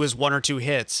need to do is 1 or 2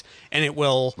 hits, and it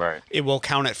will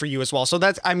count it for you as well. So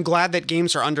I'm glad that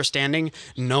games are understanding.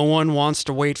 No one wants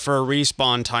to wait for a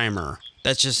respawn timer.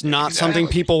 That's just not something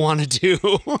people want to do.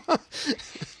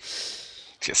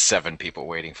 Just 7 people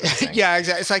waiting for the thing. Yeah,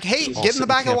 exactly. It's like, hey, get in the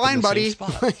back of the line, buddy.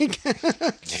 Exactly.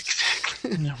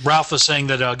 Ralph was saying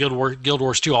that Guild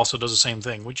Wars 2 also does the same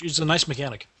thing, which is a nice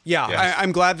mechanic. Yeah,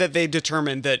 I'm glad that they've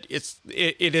determined that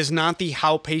it is not the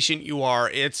how patient you are.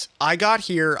 It's, I got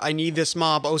here, I need this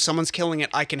mob. Oh, someone's killing it,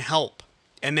 I can help.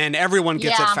 And then everyone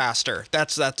gets it faster.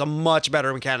 That's a much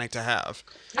better mechanic to have.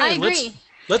 I agree.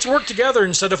 Let's work together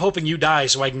instead of hoping you die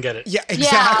so I can get it. Yeah,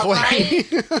 exactly. Yeah, right?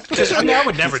 Because I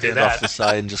would never do Stand off the that.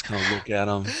 side and just kind of look at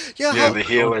them. Yeah, the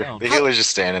healer's just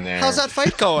standing there. How's that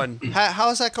fight going?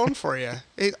 How's that going for you?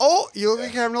 You look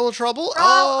like you're having a little trouble?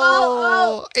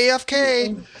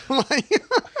 AFK.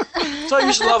 So I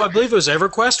used to love, I believe it was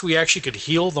EverQuest, we actually could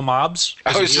heal the mobs.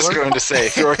 I was just going to say,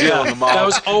 if you were healing the mob. That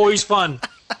was always fun.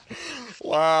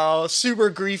 Wow, super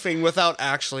griefing without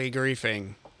actually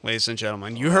griefing. Ladies and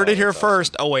gentlemen, you heard it here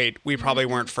first. Oh, wait, we probably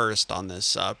weren't first on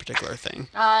this particular thing.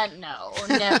 No,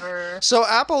 never. So,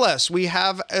 Apples, we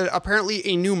have apparently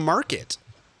a new market.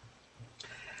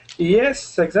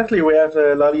 Yes, exactly. We have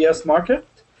Lalia's Market,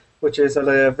 which is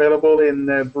available in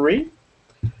Bree.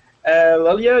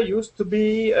 Lalia used to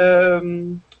be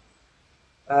an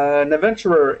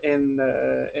adventurer in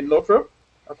Lotro,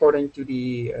 according to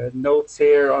the notes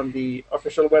here on the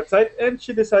official website, and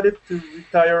she decided to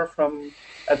retire from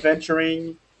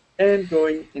adventuring and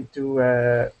going into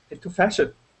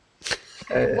fashion.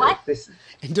 What?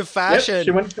 Into fashion. Yep,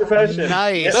 she went into fashion.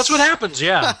 Nice. Yes. That's what happens,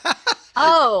 yeah.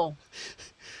 Oh.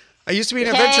 I used to be an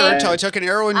adventurer until I took an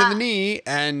arrow into the knee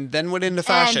and then went into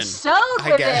fashion. And sewed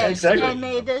with it Exactly. and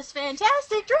made this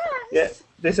fantastic dress. Yeah,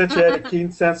 they said she had a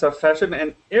keen sense of fashion,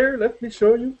 and here, let me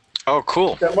show you Oh,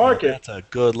 cool. the market. That's a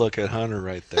good look at Hunter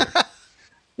right there.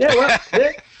 Yeah, well,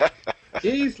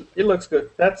 he looks good.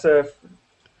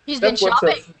 He's been That's what's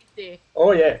shopping.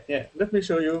 Oh yeah. Let me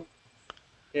show you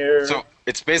here. So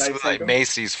it's basically Nice like and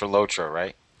Macy's for Lotro,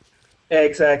 right?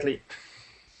 Exactly.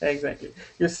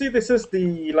 You see, this is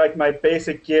my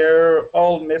basic gear,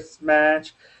 all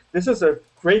mismatch. This is a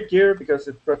great gear because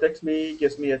it protects me,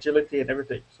 gives me agility and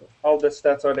everything. So all the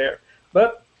stats are there.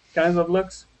 But kind of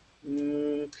looks,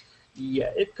 it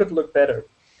could look better.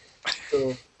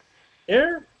 So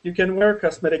here you can wear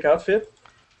cosmetic outfit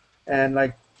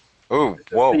and Oh,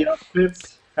 whoa. the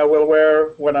outfits I will wear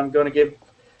when I'm going to give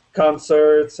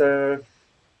concerts in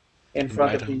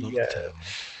front of the.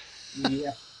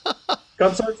 Yeah.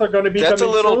 Concerts are going to be coming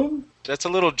soon. That's a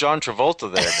little John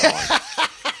Travolta there going.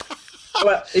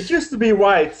 Well, it used to be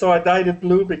white, so I dyed it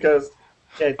blue because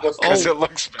it was Because cold. it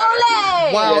looks better.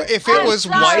 Olay! Wow, Yeah. if it was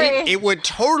sorry. white, it would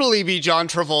totally be John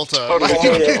Travolta. Totally Oh,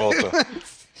 John yeah. Travolta.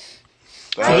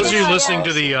 For those of you Yeah, listening yeah.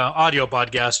 to the audio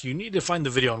podcast, you need to find the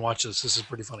video and watch this. This is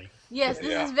pretty funny. Yes, this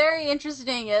is very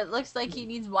interesting. It looks like he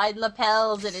needs wide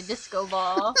lapels and a disco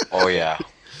ball. Oh yeah.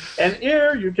 And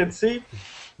here you can see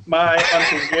my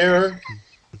hunting gear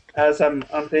as I'm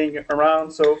hunting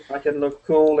around, so I can look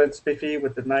cool and spiffy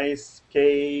with the nice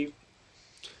cave.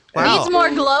 Wow. Needs more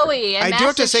glowy and I do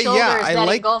have to massive say, shoulders yeah, I that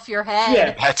like- engulf your head.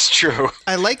 Yeah. That's true.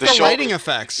 I like the, shoulder- lighting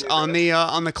effects on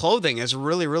the clothing. Is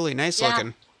really, really nice Yeah.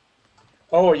 looking.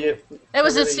 Oh yeah. It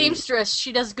was a Really- seamstress.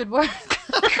 She does good work.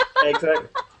 Exactly.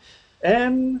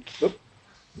 And let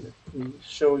me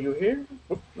show you here.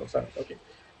 No, sorry. Okay.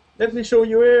 Let me show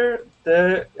you here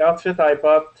the outfit I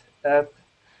bought at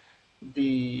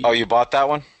the. Oh, you bought that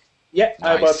one? Yeah,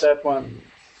 I Nice. bought that one.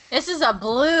 This is a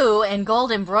blue and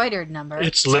gold embroidered number.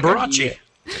 It's Liberace. Yeah.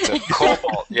 It's a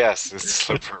cobalt. Yes, it's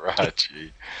Liberace.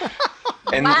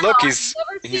 And Wow, look, I've he's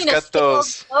never seen a got scaled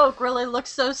those. cloak really look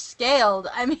so scaled.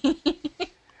 I mean,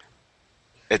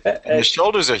 And the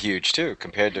shoulders are huge too,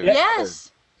 compared to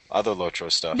yes. other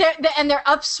Lotro stuff. They're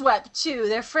upswept too.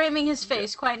 They're framing his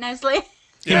face quite nicely.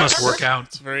 He must work out.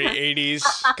 It's very 80s.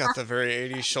 Got the very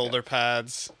 80s shoulder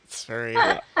pads. It's very.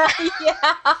 Yeah.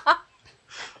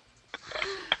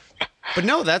 But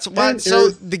no, that's And what. So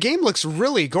there's- the game looks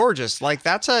really gorgeous. Like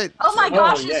that's a. Oh my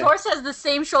gosh, yeah. his horse has the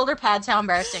same shoulder pads. How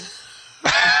embarrassing.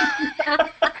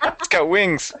 It's got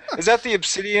wings. Is that the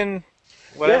obsidian?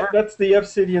 Yeah, Whatever. that's the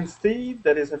Obsidian Steed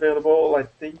that is available, I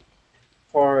think,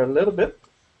 for a little bit.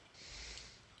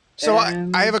 So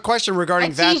And- I have a question I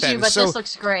regarding that. tease Then, you, but so this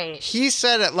looks great. he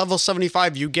said at level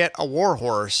 75 you get a war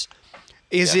horse.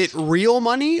 Is Yes. it real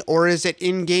money or is it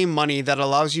in-game money that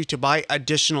allows you to buy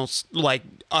additional? Like,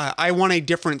 I want a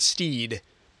different steed.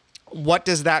 What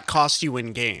does that cost you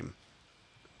in game?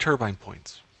 Turbine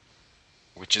points.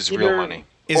 Which is Either- real money.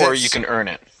 Is Or it you can earn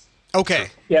it. Okay.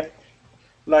 Yeah.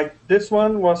 Like this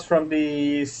one was from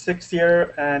the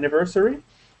 6th-year anniversary.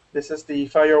 This is the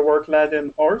firework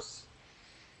laden horse.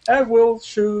 I will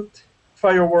shoot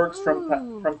fireworks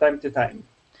Ooh. from time to time.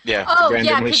 Yeah, Oh, yeah,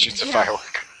 randomly 'cause- shoots a yeah.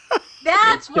 firework.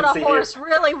 That's You what can a see horse here.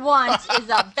 really wants is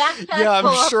a backpack Yeah, full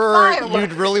I'm of sure fireworks.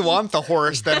 you'd really want the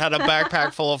horse that had a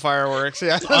backpack full of fireworks.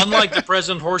 Yeah. Unlike the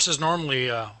present horses normally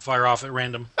fire off at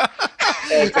random. Oh,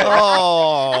 That's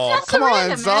not so come on,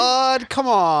 random, man. Zod. Come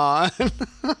on.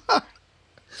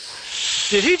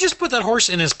 Did he just put that horse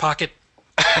in his pocket?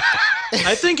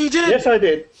 I think he did. Yes, I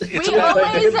did.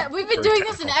 We've been doing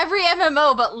this in every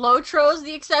MMO, but Lotro's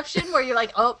the exception where you're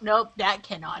like, oh, nope, that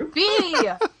cannot be.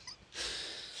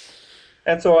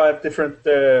 And so I have different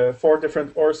 4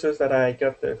 different horses that I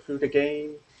got through the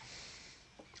game.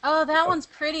 Oh, that one's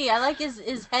pretty. I like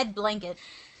his head blanket.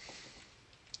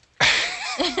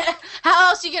 How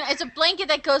else you gonna? It's a blanket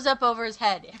that goes up over his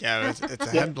head. Yeah, it's a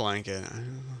head blanket.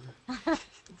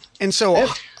 And so,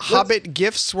 Hobbit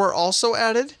gifts were also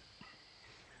added?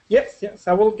 Yes.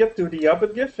 I will get to the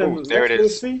Hobbit gift and Ooh, there let's it go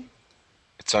is. see.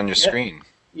 It's on your screen.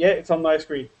 Yeah, it's on my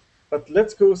screen. But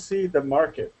let's go see the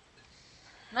market.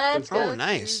 Let's Oh, go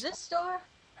nice. to this store.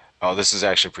 Oh, this is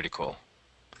actually pretty cool.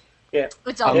 Yeah.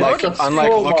 It's a Unlike, loading Unlike- screen. unlike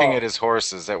scroll looking bar. at his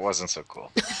horses, that wasn't so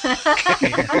cool.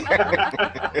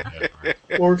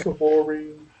 Horse of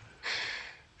boring.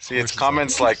 See, it's Horses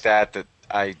comments like that that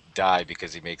I die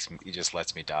because he just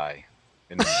lets me die.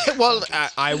 in the Well,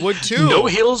 dungeons. I would too. No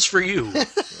heals for you.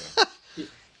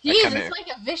 Jeez, kinda- it's like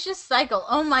a vicious cycle.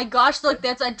 Oh my gosh, look,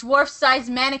 that's a dwarf-sized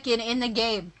mannequin in the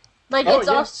game. Like, Oh, it's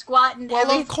yeah. all squat and Well,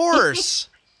 everything. of course.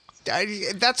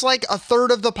 That's like a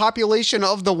third of the population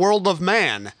of the world of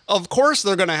man. Of course,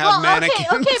 they're gonna have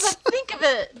mannequins. Okay, but think of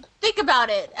it. Think about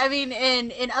it. I mean,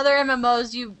 in other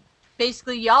MMOs,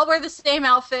 y'all wear the same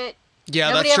outfit. Yeah,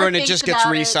 Nobody that's true, ever and it thinks just gets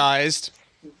about it. resized.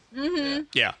 Mm-hmm.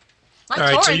 Yeah. My All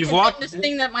right, so Tauren you've can walked- fit this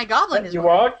thing that my goblin is You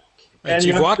wearing. walk. Right, and so you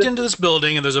you've have walked to- into this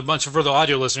building, and there's a bunch of, for the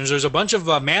audio listeners, there's a bunch of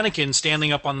mannequins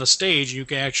standing up on the stage. You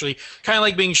can actually, kind of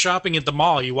like being shopping at the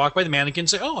mall, you walk by the mannequin and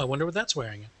say, oh, I wonder what that's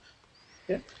wearing.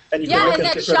 Yeah, and you Yeah, can look and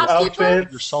at that different shopkeeper-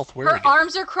 outfits. You're self-wearing Her it.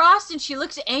 arms are crossed and she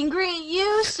looks angry at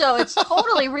you, so it's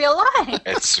totally real life.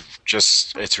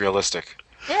 It's realistic.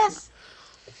 Yes.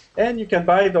 And you can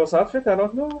buy those outfits. I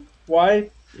don't know why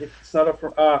it's not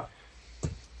a.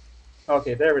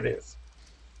 Okay, there it is.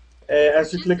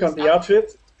 As you Just click the on the stuff.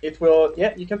 outfit, it will.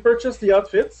 Yeah, you can purchase the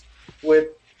outfits with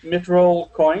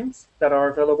mithril coins that are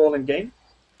available in game.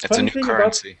 It's a Funny new thing about-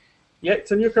 currency. Yeah,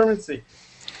 it's a new currency.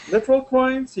 Mithril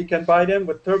coins, you can buy them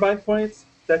with turbine points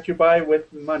that you buy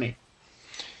with money.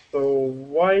 So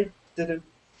why didn't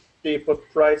they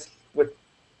put price with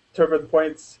turbine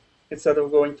points instead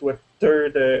of going to a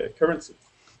third currency?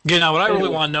 Yeah, now what I really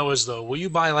Anyway. want to know is though, will you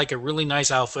buy like a really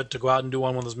nice outfit to go out and do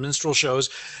on one of those minstrel shows,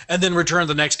 and then return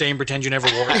the next day and pretend you never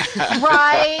wore it?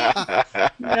 Right.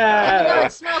 Nah,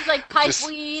 It smells like pipe Just-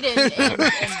 weed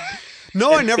and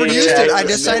No, I And never fake used it. I taxes and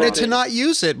decided to everything. not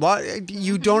use it. What?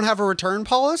 You don't have a return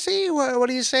policy? What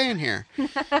are you saying here?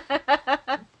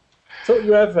 So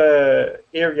you have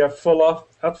area full of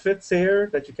outfits here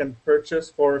that you can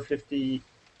purchase for 50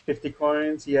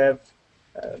 coins. You have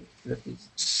let me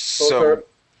So,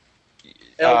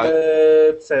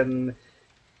 helmets and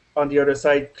on the other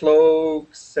side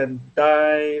cloaks and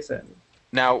dice and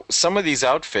now some of these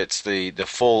outfits, the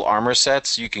full armor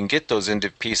sets, you can get those into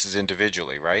pieces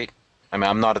individually, right? I mean,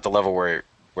 I'm not at the level where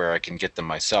I can get them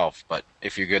myself, but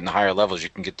if you're getting the higher levels, you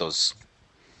can get those,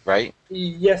 right?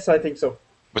 yes, I think so.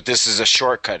 But this is a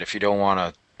shortcut if you don't want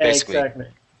to. Basically, Exactly.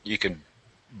 you can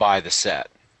buy the set.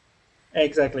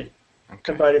 Exactly. You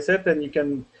can Okay. buy the set and you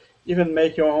can even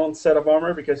make your own set of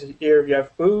armor because here you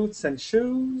have boots and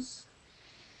shoes.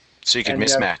 So you can And you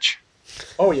have- mismatch.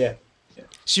 Oh yeah.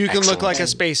 So you can look Excellent. like a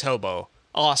space hobo.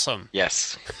 Awesome.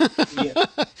 Yes. Yeah.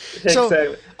 So,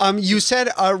 Exactly. you said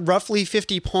roughly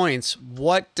 50 points.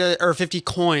 Or 50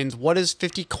 coins? What does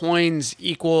 50 coins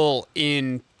equal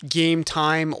in game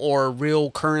time or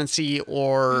real currency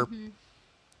or?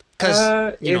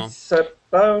 Because It's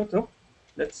about. Oh,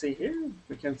 let's see here.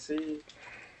 We can see.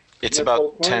 It's Metal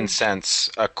about coin? 10 cents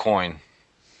a coin.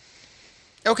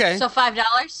 okay. so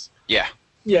 $5. Yeah.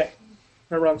 Yeah,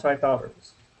 around $5.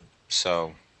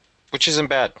 So, which isn't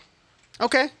bad.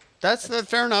 Okay, that's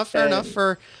fair enough. Fair And- enough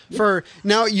for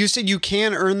now. You said you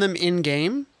can earn them in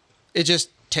game. It just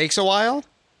takes a while.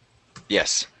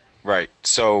 Yes. Right.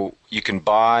 So you can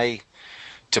buy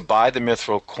the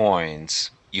mithril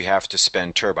coins, you have to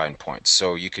spend turbine points.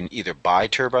 So you can either buy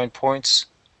turbine points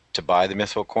to buy the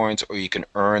mithril coins, or you can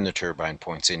earn the turbine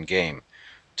points in game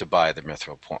to buy the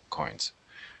mithril coins.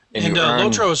 And you earn-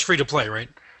 Lotro is free to play, right?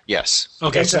 Yes.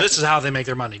 Okay, so Exactly. this is how they make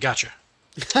their money. Gotcha.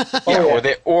 Yeah,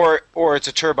 yeah. or it's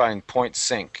a turbine point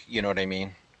sink. You know what I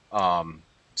mean?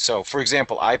 So, for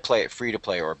example, I play it free to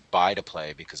play or buy to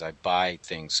play because I buy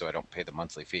things so I don't pay the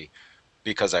monthly fee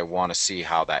because I want to see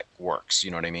how that works. You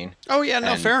know what I mean? Oh yeah, no,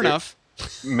 And fair there- enough.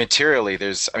 Materially,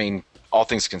 I mean, all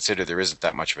things considered, there isn't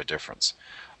that much of a difference.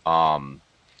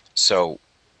 So,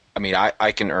 I mean,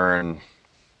 I can earn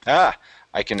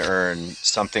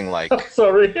something like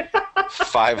Sorry,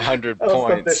 500 I'll stop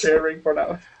the points. sharing for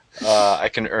now. I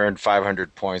can earn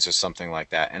 500 points or something like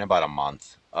that in about a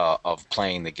month of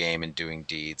playing the game and doing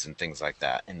deeds and things like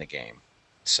that in the game.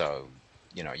 So,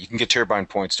 you can get turbine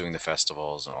points doing the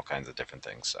festivals and all kinds of different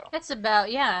things. So, That's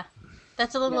about, yeah.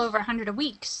 That's a little over 100 a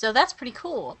week, so that's pretty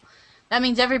cool. That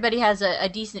means everybody has a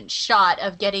decent shot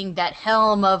of getting that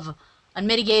helm of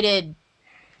unmitigated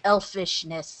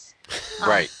elfishness.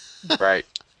 right. I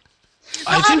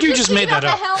Well, think was you just made looking that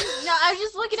at the up. helm- No, I was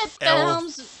just looking at the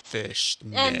helms.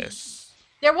 Fishness.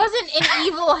 There wasn't an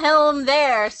evil helm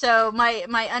there, so my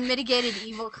unmitigated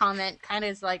evil comment kind of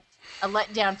is like a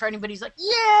letdown for anybody who's like,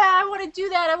 yeah, I want to do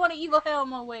that. I want an evil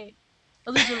helm. Oh, wait.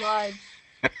 I'll lose your lives.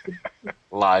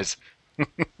 Lies.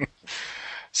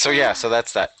 So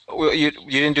that's that. Well, you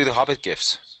didn't do the Hobbit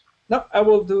gifts. No, I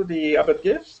will do the Abbot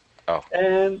gifts. Oh.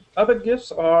 And Abbot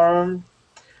gifts are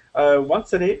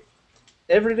once a day.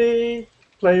 Every day,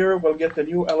 player will get a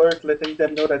new alert letting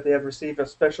them know that they have received a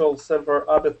special silver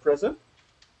Abbot present.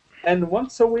 And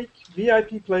once a week,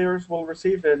 VIP players will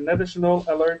receive an additional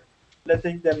alert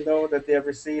letting them know that they have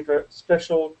received a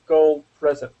special gold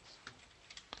present.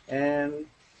 And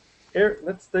here,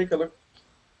 let's take a look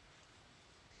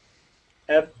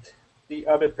at the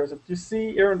Abbot present. You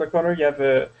see here in the corner, you have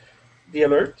the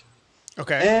alert.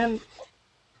 Okay. And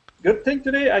good thing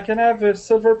today, I can have a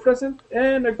silver present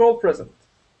and a gold present.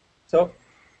 So,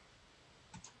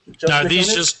 just Now, are click these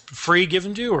on it. just free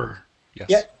given to you, or? Yes.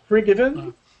 Yeah, free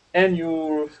given, and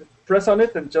you press on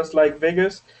it, and just like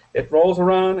Vegas, it rolls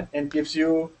around and gives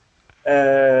you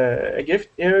a gift.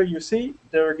 Here you see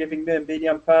they're giving me a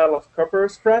medium pile of copper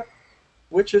scrap,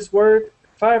 which is worth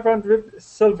 500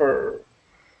 silver.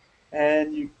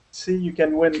 And you see you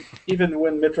can win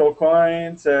mithril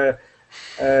coins, a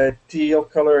teal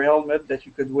color helmet that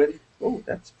you could win. Oh,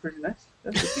 that's pretty nice.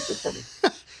 That would be good for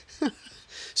me.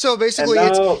 So basically,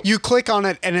 And now- it's you click on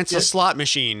it and it's a Yes. slot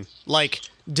machine. Like,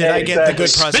 did I get the Exactly. good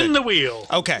Spin present? the wheel.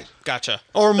 Okay, gotcha.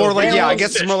 Or more like, Wheel yeah, I of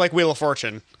guess it's Fish. more like Wheel of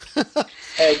Fortune.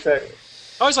 Exactly.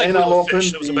 I always like And I'll Wheel of open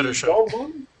Fish. That was a the better show. gold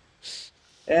one.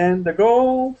 And the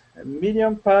gold, a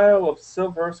medium pile of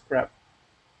silver scrap.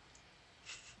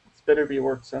 It's better be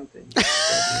worth something.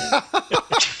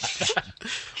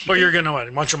 Or you're going to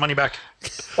want your money back.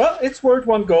 Well, it's worth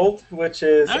 1 gold, which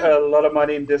is Ah. a lot of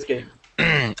money in this game.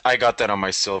 I got that on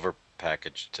my silver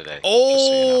package today. Oh, just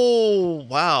so you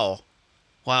know.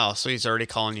 wow. So he's already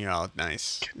calling you out.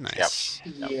 Nice.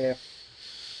 Yeah.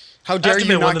 How I have dare to you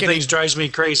admit, one not of the get things drives me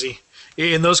crazy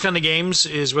in those kind of games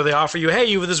is where they offer you, hey,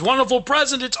 you have this wonderful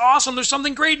present. It's awesome. There's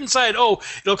something great inside. Oh,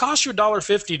 it'll cost you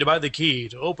 $1.50 to buy the key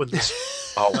to open this.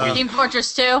 Team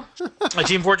Fortress 2.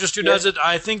 Team Fortress 2 does it.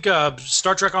 I think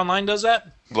Star Trek Online does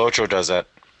that. Locho does that.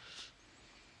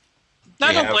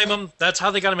 I don't blame them. That's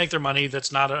how they got to make their money.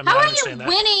 That's not. I mean, How I are you understand that.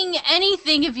 winning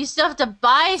anything if you still have to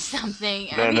buy something?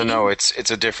 No.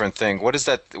 It's a different thing. What is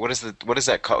that? What is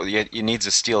that called? You needs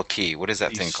a steel key. What is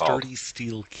that thing called? Sturdy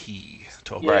steel key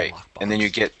to open Right, the lockbox. and then you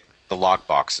get the lock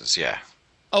boxes. Yeah.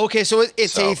 Okay, so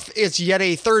it's yet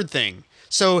a third thing.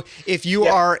 So if you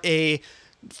are a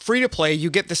free to play, you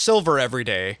get the silver every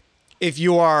day. If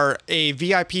you are a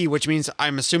VIP, which means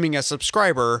I'm assuming a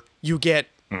subscriber, you get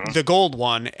the gold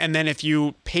one, and then if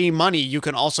you pay money, you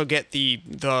can also get the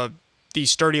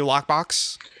sturdy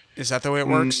lockbox. Is that the way it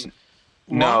works?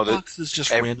 No, Lockboxes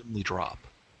just randomly drop.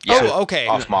 Yeah, Oh, okay.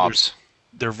 Off mobs.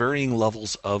 There are varying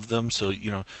levels of them, so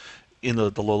in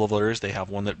the low level areas, they have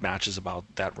one that matches about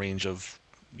that range of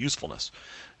usefulness.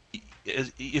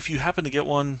 If you happen to get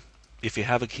one, if you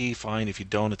have a key, fine. If you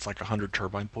don't, it's like 100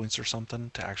 turbine points or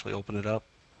something to actually open it up.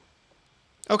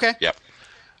 Okay. Yep,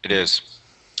 it is.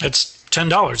 It's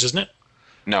 $10, isn't it?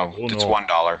 No, Oh, it's no.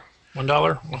 $1. $1.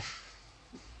 Well,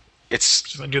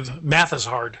 It's math is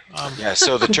hard. yeah.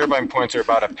 So the turbine points are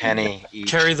about a penny each.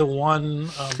 Carry the one.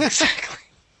 Exactly.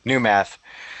 New math.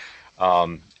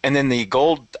 And then the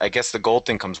gold. I guess the gold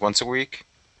thing comes once a week.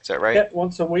 Is that right? Yeah,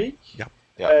 once a week.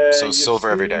 Yeah. So You silver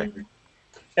every day.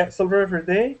 Yeah, silver every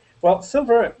day. Well,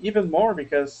 silver even more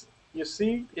because you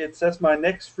see, it says my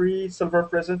next free silver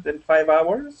present in 5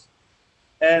 hours,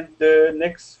 and the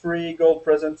next free gold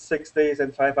present 6 days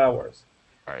and 5 hours.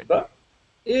 Right. But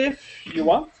if you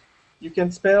want, you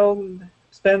can spend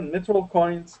mithril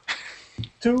coins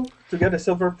 2 to get a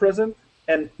silver present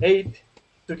and 8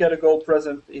 to get a gold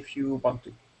present if you want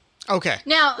to. Okay.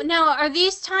 Now, are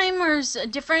these timers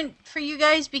different for you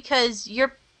guys because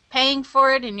you're paying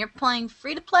for it and you're playing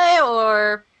free to play,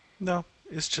 or? No,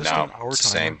 it's just No, an hour it's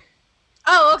the timer. same.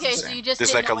 Oh, okay. So you just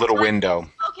There's didn't like a know little what time- window.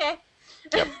 Okay.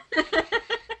 Yep.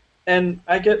 And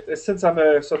I get, since I'm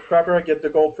a subscriber, I get the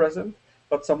gold present,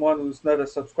 but someone who's not a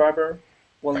subscriber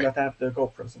will Right. not have the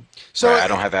gold present. So Right, I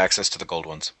don't have access to the gold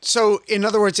ones. So, in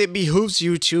other words, it behooves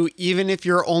you to, even if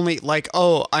you're only like,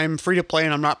 oh, I'm free to play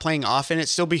and I'm not playing often, it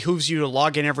still behooves you to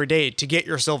log in every day to get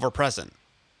your silver present.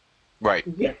 Right.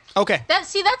 Yeah. Okay.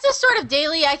 That's a sort of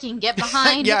daily I can get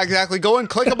behind. Yeah, exactly. Go and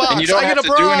click a box. you don't I get have a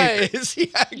to do anything. prize.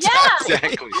 Yeah,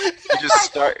 exactly. Exactly. You just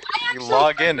start. You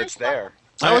log in. It's there.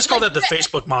 I always call that the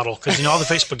Facebook model because all the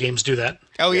Facebook games do that.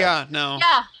 Oh, yeah. No.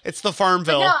 Yeah. It's the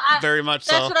Farmville, No, very much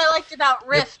That's so. what I liked about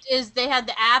Rift is they had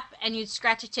the app and you'd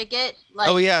scratch a ticket. Like,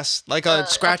 Oh, yes. Like a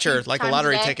scratcher, few like a times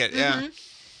lottery day. ticket. Yeah. Mhm.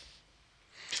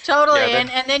 Totally, Yeah,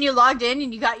 and then you logged in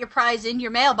and you got your prize in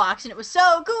your mailbox, and it was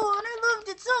so cool, and I loved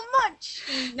it so much.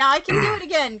 And now I can do it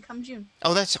again come June.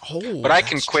 Oh, that's But I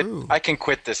can that's quit. true. I can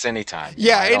quit this anytime.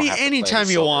 Yeah, I don't have to play anytime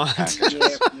the you silver want. package.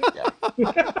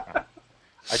 Yeah.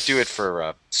 I do it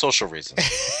for social reasons.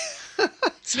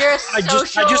 You're a I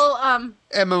social, just-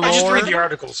 MMO. I just read the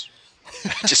articles.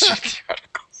 Just read the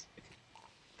articles.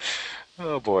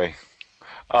 Oh boy.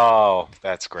 Oh,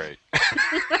 that's great.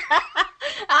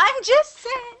 I'm just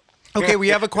saying. Okay, we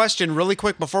have a question really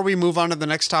quick before we move on to the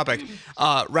next topic.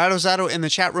 Radozato in the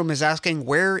chat room is asking,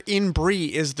 where in Bree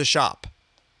is the shop?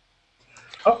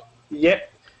 Oh, yeah.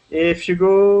 If you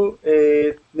go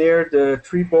near the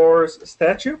Three Boars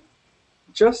statue,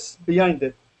 just behind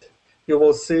it, you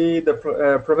will see the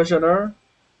provisioner,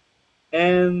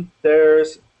 and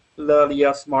there's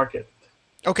Lalia's Market.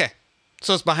 Okay,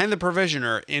 so it's behind the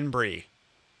provisioner in Bree.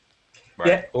 Right.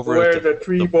 Yeah, Over where at the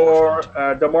Three Boar,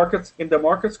 the markets in the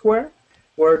market square,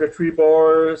 where the Three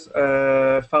Boars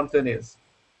fountain is.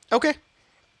 Okay,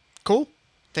 cool.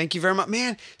 Thank you very much,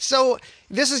 man. So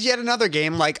this is yet another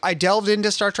game. Like, I delved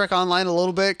into Star Trek Online a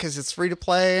little bit because it's free to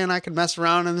play and I can mess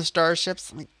around in the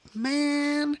starships. I'm like,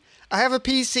 man, I have a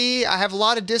PC. I have a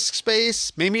lot of disk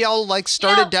space. Maybe I'll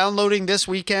start Yeah. it downloading this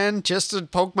weekend just to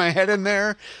poke my head in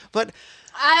there. But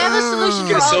I have a solution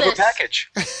Get for a all silver this.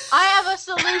 package. I have a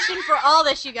solution for all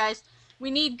this, you guys. We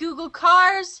need Google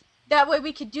Cars. That way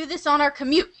we could do this on our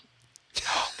commute.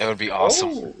 That would be awesome.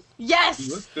 Oh, Yes,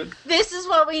 that's good. this is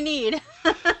what we need.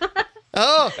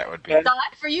 oh, That would be. And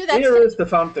Thought for you, that's here is the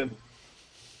fountain.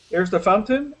 Here's the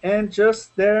fountain, and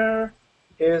just there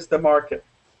is the market,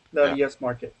 Lalia's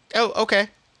Market. oh, okay.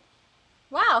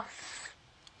 wow.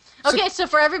 Okay, so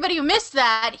for everybody who missed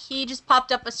that, he just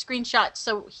popped up a screenshot.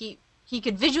 So he he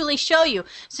could visually show you.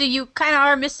 So you kind of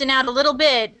are missing out a little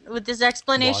bit with this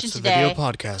explanation Watch the today. video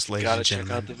podcast, ladies Gotta and check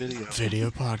gentlemen. out the video. Video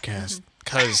podcast.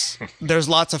 Because there's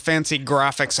lots of fancy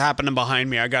graphics happening behind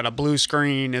me. I got a blue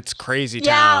screen. It's crazy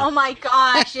Yeah, town. oh my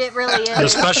gosh, it really The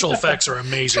is. special effects are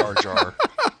amazing. Jar Jar.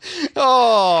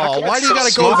 Oh, why do you so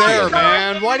gotta go smoky? there,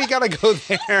 man? Why do you gotta go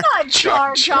there? Not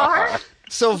Jar Jar.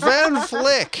 So Van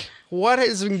Flick, what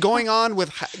has been going on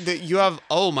with you have?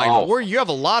 Oh my word, you have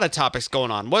a lot of topics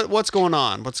going on. What's going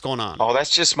on? What's going on? Oh,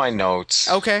 that's just my notes.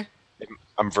 Okay,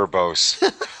 I'm verbose.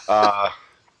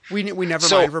 we never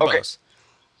So, mind verbose. okay.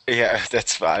 Yeah,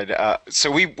 that's fine. So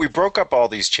we broke up all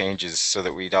these changes so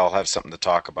that we'd all have something to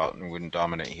talk about and wouldn't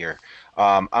dominate here.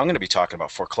 I'm going to be talking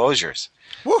about foreclosures.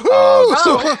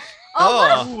 Woohoo!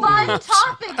 Oh, what a fun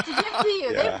topic to give to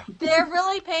you. Yeah. They're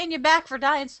really paying you back for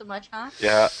dying so much, huh?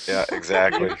 Yeah,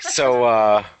 exactly. So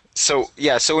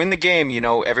in the game,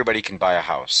 everybody can buy a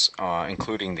house,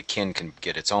 including the kin can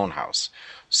get its own house.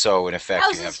 So in effect, you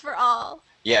Houses have for all.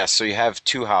 so you have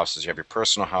two houses. You have your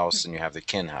personal house and you have the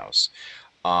kin house.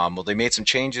 Well, they made some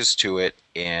changes to it,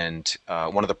 and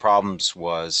one of the problems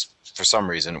was, for some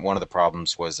reason,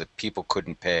 that people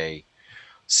couldn't pay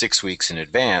 6 weeks in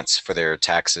advance for their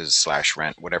taxes /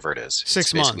 rent, whatever it is. 6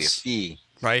 It's basically months. a fee.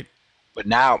 Right. But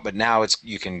now it's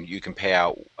you can pay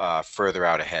out further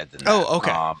out ahead than that. Oh,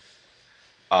 okay.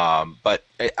 But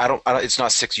I don't. It's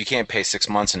not 6. You can't pay 6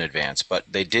 months in advance. But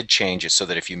they did change it so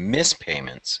that if you miss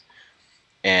payments,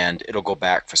 and it'll go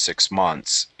back for 6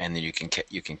 months, and then you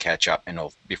can catch up, and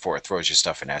before it throws your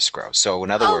stuff in escrow. So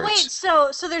in other words, wait,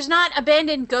 so there's not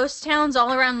abandoned ghost towns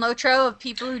all around Lotro of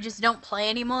people who just don't play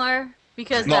anymore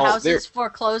because the house is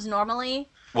foreclosed normally?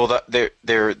 well, there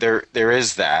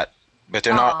is that, but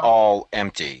they're not all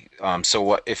empty. So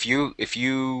what if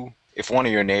one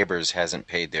of your neighbors hasn't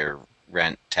paid their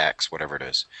rent, tax, whatever it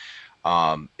is,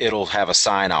 it'll have a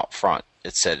sign out front.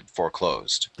 It said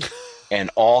foreclosed. And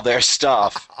all their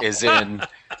stuff is in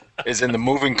the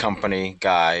moving company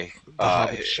guy. The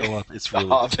Hobbit show up. It's really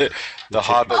the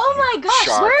Hobbit. Oh my gosh,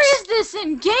 sharks. where is this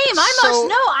in game? I So- must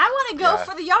know. I want to go Yeah.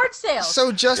 for the yard sale.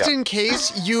 So just Yeah. in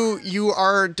case you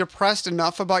are depressed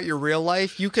enough about your real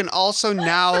life, you can also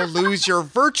now lose your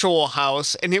virtual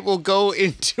house, and it will go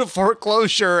into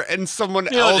foreclosure, and someone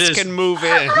You know, it else is. can move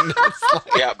in.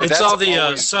 Yeah, but It's that's all the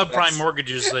always- subprime that's-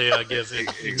 mortgages they give. Dude,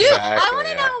 I Exactly, want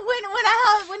to yeah. know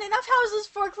when enough houses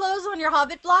foreclose on your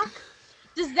Hobbit block,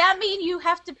 does that mean you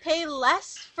have to pay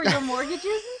less for your mortgages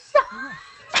and stuff?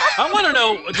 I want to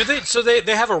know,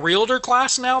 they have a realtor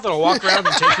class now that'll walk around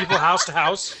and take people house to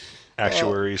house?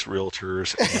 actuaries,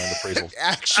 realtors, and appraisal.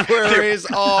 Actuaries.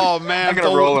 Oh man, I'm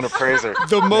gonna roll an appraiser.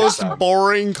 the most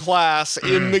boring class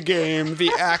in the game,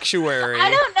 the actuary. I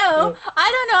don't know.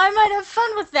 I might have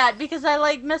fun with that because I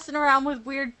like messing around with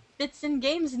weird bits in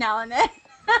games now and then.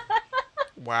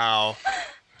 Wow.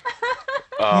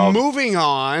 Um, Moving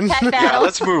on. Pet Yeah, battles.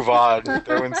 let's move on. That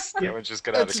one's just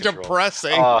got out It's of control.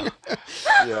 depressing.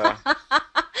 Yeah.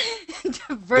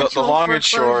 The Virtual long and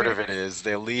short foreclosure. of it is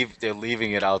they're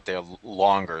leaving it out there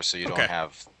longer so you Okay. don't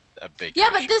have a big Yeah,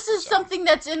 but issue, this is so. something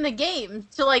that's in the game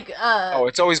to like Oh,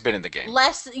 it's always been in the game.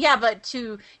 less. Yeah, but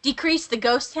to decrease the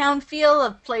ghost town feel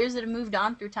of players that have moved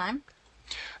on through time.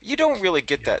 You don't really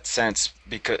get that sense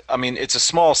because it's a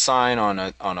small sign on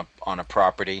a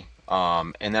property,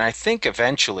 and then I think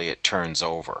eventually it turns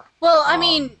over. Well, I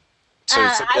mean, So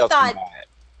I somebody else thought- can buy it.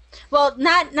 well,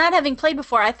 not having played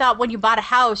before, I thought when you bought a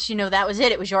house, that was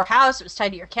it. It was your house. It was tied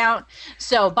to your account.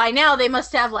 So by now they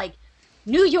must have like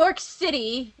New York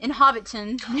City in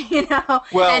Hobbiton,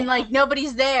 Well- and like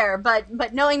nobody's there. But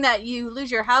knowing that you lose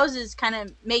your houses kind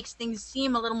of makes things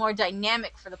seem a little more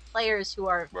dynamic for the players who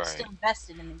are Right. still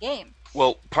invested in the game.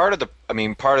 Well, part of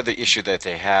the issue that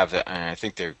they have, and I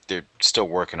think they're still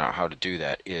working out how to do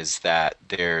that, is that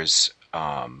there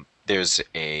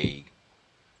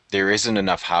isn't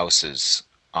enough houses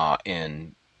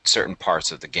in certain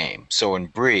parts of the game. So in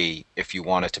Bree, if you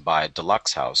wanted to buy a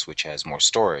deluxe house which has more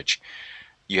storage,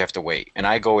 you have to wait. And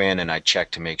I go in and I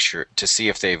check to see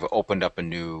if they've opened up a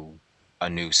new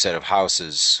set of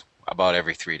houses about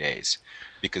every 3 days,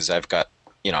 because I've got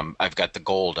the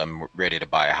gold. I'm ready to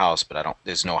buy a house, but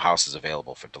there's no houses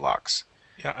available for deluxe.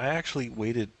 Yeah, I actually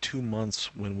waited 2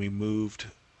 months when we moved,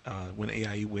 when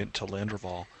AIE went to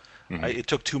Landerval. Mhm. It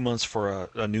took 2 months for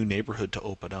a new neighborhood to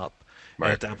open up. Right.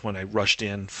 And at that point, I rushed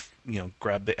in,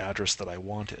 grabbed the address that I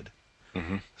wanted.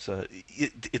 Mm-hmm. So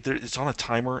it's on a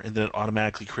timer, and then it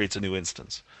automatically creates a new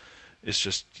instance. It's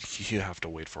just you have to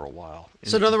wait for a while.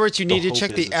 So in other words, you need to hope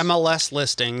check the is- MLS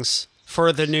listings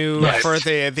for the new Right. for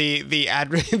the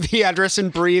address in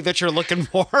Bree that you're looking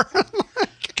for.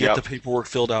 Get Yep. the paperwork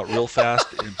filled out real fast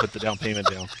and put the down payment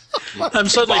down. I'm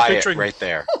suddenly Buy it picturing right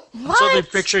there. suddenly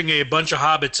What? picturing a bunch of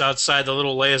hobbits outside the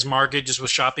little Leia's market, just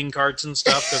with shopping carts and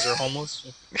stuff because they're homeless.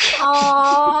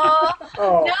 Oh no!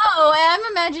 Oh,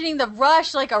 I'm imagining the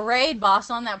rush like a raid boss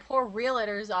on that poor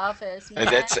realtor's office, And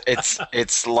man.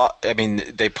 I mean,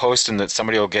 they post in that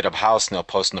somebody will get a house and they'll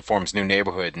post in the forums new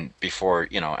neighborhood, and before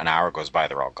an hour goes by,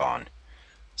 they're all gone.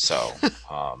 So,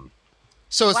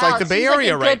 So it's Wow, like the it Bay seems like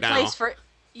Area a right good now. place for.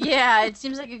 Yeah, it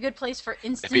seems like a good place for it'd be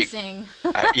instancing.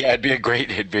 yeah, it'd be a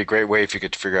great way if you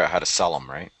could figure out how to sell them,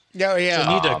 right? Yeah, So yeah.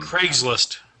 need a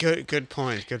Craigslist. Good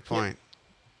point. Good point.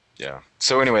 Yeah.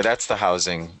 So anyway, that's the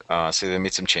housing. So they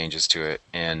made some changes to it,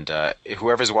 and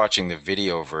whoever's watching the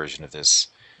video version of this,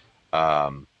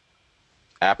 there's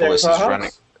Apollos our is running.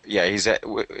 house. Yeah, is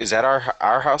that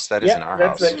our house? That isn't Yeah, our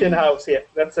that's the house. kin house. Yeah,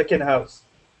 that's the kin house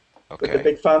with the Okay.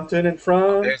 big fountain in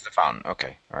front, There's the fountain.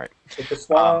 Okay. All right. with the Um,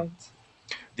 swans,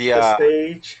 the the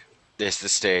stage. This the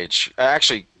stage.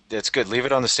 Actually, that's good. Leave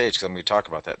it on the stage because I'm going to talk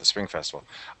about that. The Spring Festival.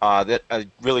 That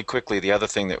really quickly. The other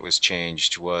thing that was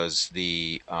changed was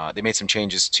they made some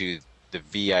changes to the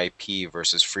VIP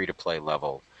versus free to play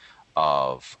level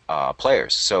of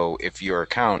players. So if your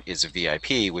account is a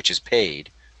VIP, which is paid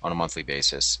on a monthly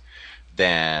basis,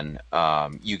 then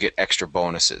you get extra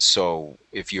bonuses. So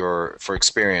if you're for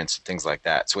experience and things like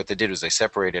that. So what they did was they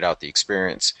separated out the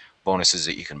experience bonuses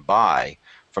that you can buy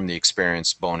from the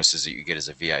experience bonuses that you get as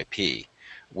a VIP,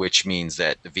 which means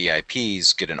that the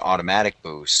VIPs get an automatic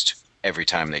boost every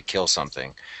time they kill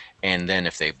something. And then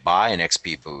if they buy an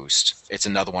XP boost, it's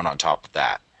another one on top of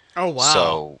that. Oh wow.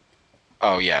 So,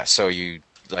 oh yeah, so you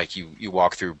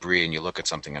walk through Bree and you look at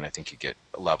something and I think you get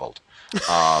leveled.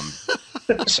 Um,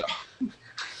 so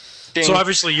So ding.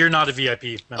 obviously you're not a VIP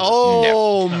member.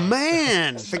 Oh No.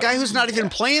 man, the guy who's not even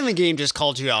playing the game just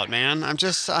called you out, man. I'm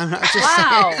just Wow.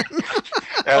 saying.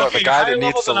 The Okay, guy higher that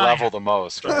needs level to than I level am. the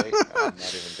most, right? I'm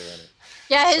not even doing it.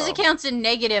 Yeah, his So- account's in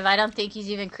negative. I don't think he's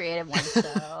even created one.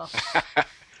 So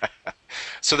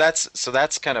So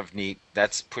that's kind of neat.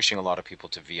 That's pushing a lot of people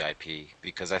to VIP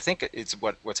because I think it's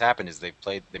what's happened is they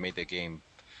made the game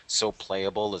so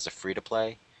playable as a free to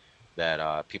play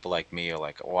that people like me are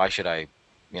like, why should I,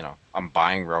 I'm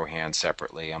buying Rohan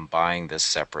separately, I'm buying this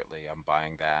separately, I'm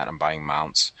buying that, I'm buying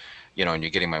mounts, and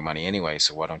you're getting my money anyway,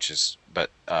 so why don't you just? But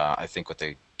I think what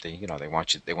they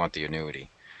want the annuity,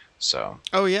 so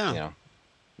Oh you yeah, know,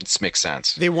 it makes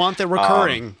sense. they want the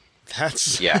recurring.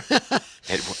 That's Yeah,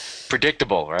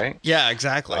 predictable, right? yeah,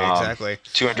 exactly.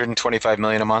 225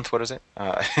 million a month. What is it?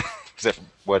 Is that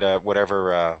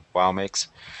whatever WoW makes?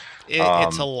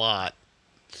 It's a lot.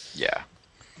 Yeah.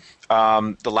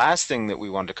 The last thing that we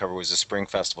wanted to cover was the Spring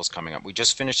Festival's coming up. We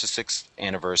just finished the 6th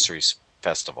anniversary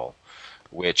festival,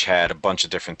 which had a bunch of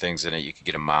different things in it. You could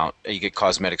get a mount, you get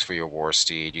cosmetics for your war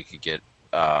steed. You could get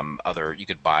you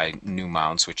could buy new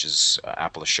mounts, which is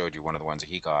Apple showed you one of the ones that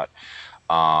he got,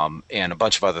 and a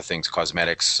bunch of other things,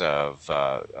 cosmetics of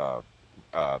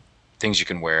things you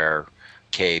can wear,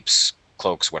 capes,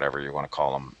 cloaks, whatever you want to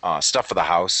call them, stuff for the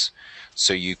house.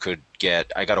 So you could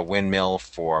I got a windmill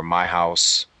for my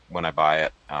house when I buy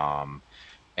it,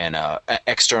 and an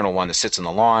external one that sits on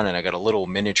the lawn, and I got a little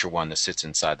miniature one that sits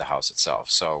inside the house itself.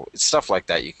 So it's stuff like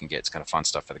that you can get. It's kind of fun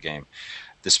stuff for the game.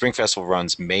 The Spring Festival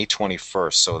runs May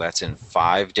 21st, so that's in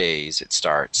 5 days. It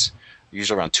starts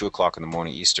usually around 2 o'clock in the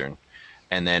morning Eastern,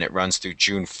 and then it runs through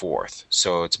June 4th.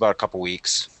 So it's about a couple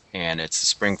weeks, and it's the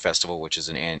Spring Festival, which is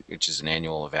an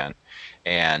annual event.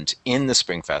 And in the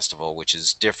Spring Festival, which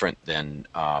is different than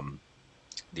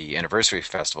the Anniversary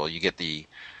Festival, you get the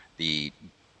the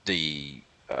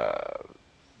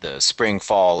spring,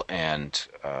 fall, and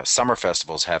summer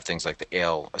festivals have things like the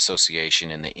Ale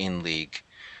Association and the In League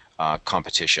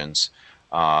competitions.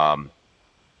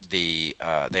 They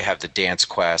have the dance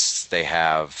quests. They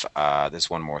have there's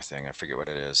one more thing. I forget what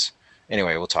it is.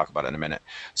 Anyway, we'll talk about it in a minute.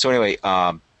 So anyway,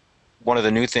 one of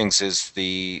the new things is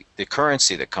the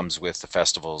currency that comes with the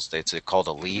festivals. It's called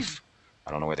a leaf. I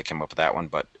don't know where they came up with that one,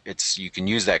 but you can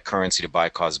use that currency to buy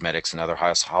cosmetics and other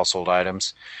household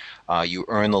items. You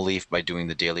earn the leaf by doing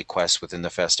the daily quests within the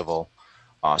festival.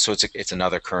 So it's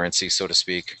another currency, so to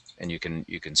speak, and you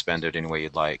can spend it any way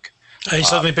you'd like. I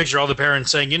suddenly picture all the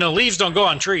parents saying, leaves don't go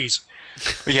on trees.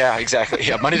 Yeah, exactly.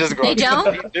 Yeah, money doesn't go. They don't?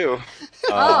 They do.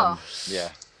 Oh. Yeah.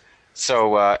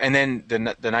 So and then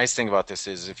the nice thing about this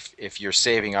is if you're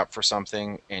saving up for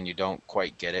something and you don't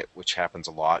quite get it, which happens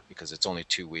a lot because it's only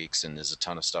 2 weeks and there's a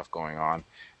ton of stuff going on,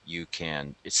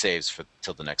 it saves for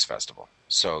till the next festival.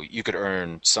 So you could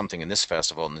earn something in this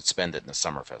festival and then spend it in the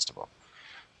summer festival,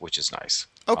 which is nice.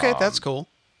 Okay, that's cool.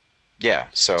 Yeah.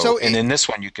 So So and in this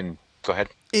one you can go ahead.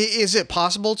 Is it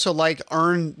possible to like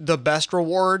earn the best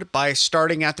reward by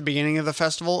starting at the beginning of the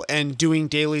festival and doing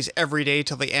dailies every day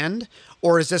till the end?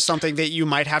 Or is this something that you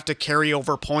might have to carry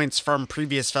over points from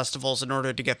previous festivals in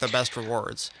order to get the best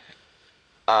rewards?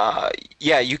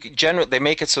 Yeah, you can generally they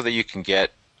make it so that you can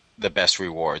get the best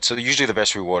reward. So usually the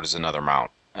best reward is another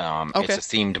mount. It's Okay. a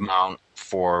themed mount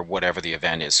for whatever the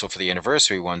event is. So for the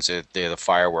anniversary ones, they're the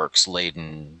fireworks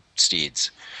laden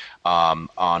steeds. On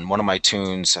one of my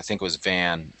tunes, I think it was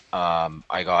Van,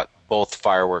 I got both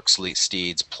fireworks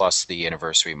steeds plus the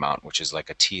anniversary mount, which is like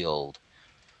a teal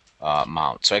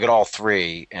mount. So I got all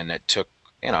three, and it took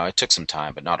some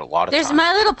time, but not a lot of There's time.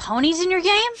 My Little Ponies in your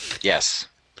game? Yes.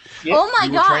 Yep. Oh my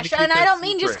We were trying to gosh! keep And I that don't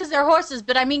mean just secret. because they're horses,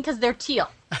 but I mean because they're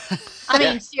teal. I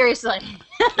mean, seriously.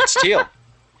 It's teal.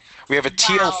 We have a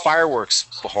teal Wow. fireworks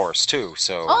horse too,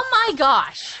 so Oh my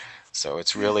gosh! so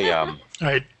it's really All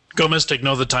right, go Mystic.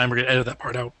 Know the time. We're gonna edit that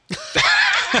part out.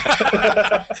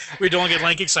 We don't get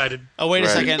Lank excited. Oh, wait a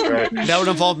Right, second. right. That would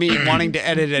involve me wanting to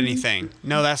edit anything.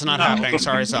 No, that's not happening.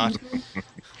 Sorry, Zod.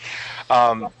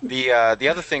 The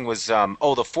other thing was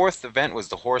the fourth event was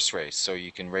the horse race. So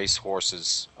you can race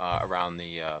horses around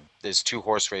there's two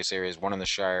horse race areas, one in the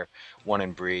Shire, one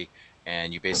in Bree,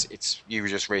 and you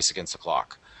just race against the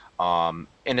clock. And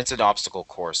it's an obstacle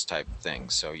course type thing,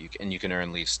 so you can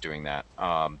earn leafs doing that.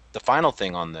 The final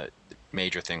thing on the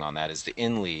major thing on that is the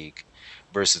In League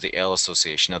versus the Ale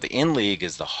Association. Now the In League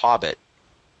is the Hobbit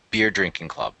beer drinking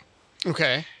club.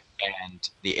 Okay. And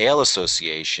the Ale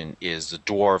Association is the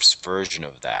dwarfs' version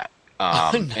of that.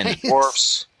 And the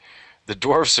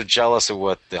dwarfs are jealous of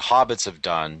what the hobbits have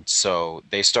done, so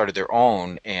they started their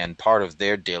own. And part of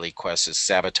their daily quest is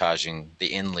sabotaging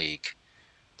the In League,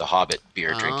 the Hobbit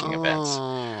beer drinking events.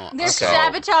 They're So-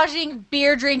 sabotaging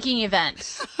beer drinking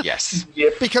events. Yes,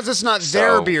 Yep. Because it's not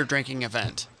their So- beer drinking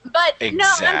event. But no, I'm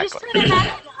just Exactly. trying to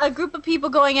imagine a group of people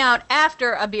going out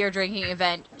after a beer drinking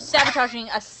event, sabotaging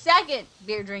a second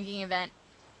beer drinking event,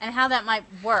 and how that might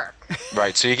work.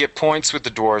 right. So you get points with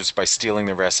the dwarves by stealing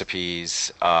the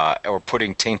recipes or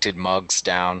putting tainted mugs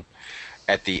down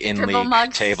at the In Triple League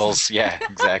mugs. tables. Yeah,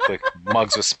 exactly.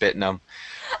 Mugs with spit in them.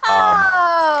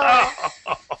 Oh!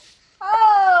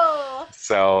 Oh!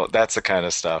 So that's the kind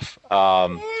of stuff.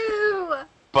 Ew!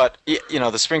 But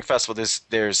the Spring Festival,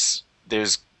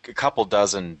 there's a couple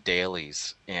dozen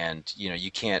dailies, and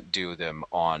you can't do them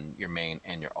on your main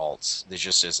and your alts. There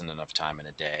just isn't enough time in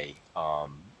a day,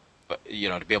 but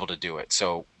to be able to do it.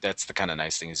 So that's the kind of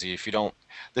nice thing is if you don't.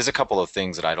 There's a couple of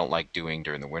things that I don't like doing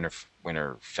during the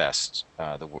winter fest,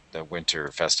 the winter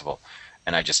festival,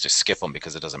 and I just skip them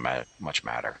because it doesn't much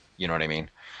matter. You know what I mean?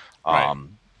 Right.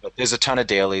 But there's a ton of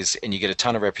dailies, and you get a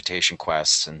ton of reputation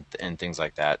quests and things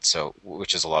like that. So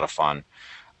which is a lot of fun.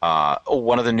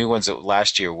 One of the new ones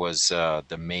last year was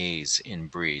the maze in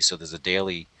Bree. So there's a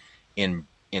daily in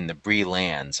the Bree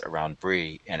lands around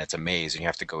Bree, and it's a maze, and you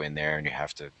have to go in there, and you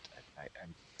have to.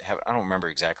 I don't remember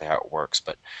exactly how it works,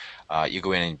 but you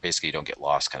go in and basically you don't get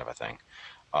lost, kind of a thing.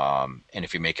 And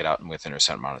if you make it out within a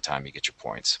certain amount of time, you get your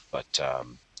points. But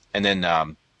and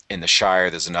then in the Shire,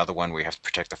 there's another one where you have to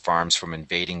protect the farms from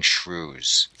invading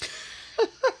shrews.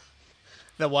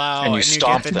 Wow. And you you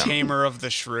stomp get the them. Tamer of the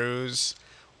Shrews.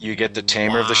 You get the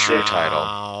Tamer of the Shrew title.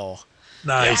 Wow.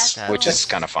 Nice. Yes. Which is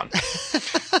kind of fun.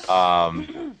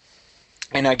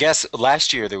 And I guess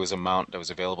last year there was a mount that was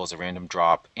available as a random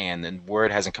drop, and then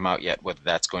word hasn't come out yet whether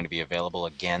that's going to be available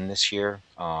again this year.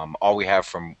 All we have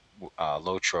from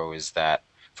Lotro is that,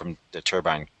 from the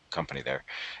turbine company there,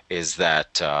 is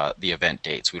that the event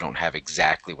dates. We don't have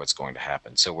exactly what's going to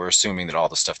happen. So we're assuming that all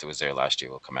the stuff that was there last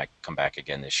year will come back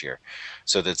again this year.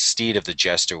 So the Steed of the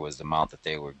Jester was the mount that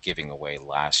they were giving away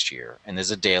last year. And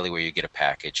there's a daily where you get a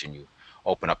package and you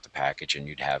open up the package and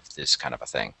you'd have this kind of a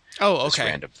thing. Oh, This okay.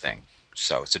 random thing.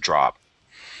 So it's a drop.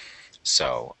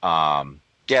 So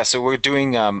so we're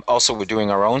doing we're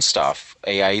doing our own stuff.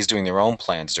 AIE is doing their own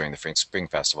plans during the Spring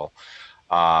Festival.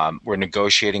 We're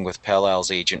negotiating with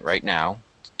Pell-L's agent right now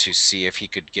to see if he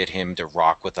could get him to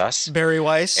rock with us. Barry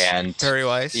Weiss. And Barry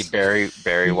Weiss.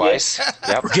 Barry Weiss.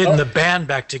 Yep. We're getting the band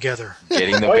back together.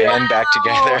 Getting the Oh, yeah. band back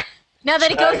together. Now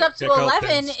that it goes up to Check out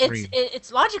 11, that it's screen.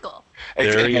 it's logical.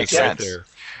 There It he makes is, right sense. there.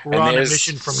 We're And on a there's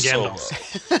mission from Solo.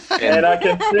 Gandalf. And I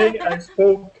can say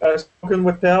I've spoken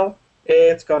with Pell.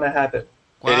 It's gonna happen.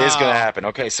 It is going to Wow. happen.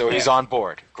 Okay, so he's on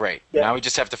board. Great. Yeah. Now we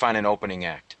just have to find an opening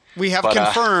act. We have But,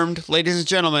 confirmed, ladies and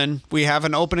gentlemen, we have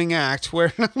an opening act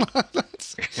where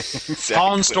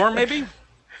Holland Storm, maybe?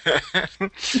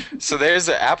 So there's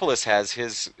Apollos has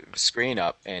his screen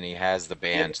up and he has the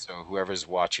band. So whoever's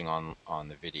watching on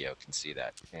the video can see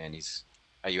that. And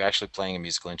are you actually playing a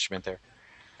musical instrument there?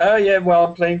 Yeah, well,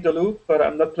 I'm playing the loop, but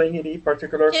I'm not playing any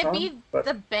particular Can't song. be But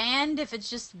the band if it's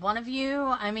just one of you.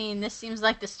 I mean, this seems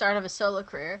like the start of a solo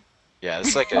career. Yeah,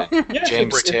 it's like a yes,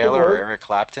 James it could Taylor or work. Eric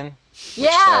Clapton. Yeah,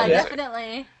 side is it?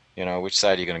 definitely. You know, which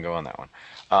side are you going to go on that one?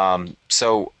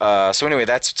 So anyway,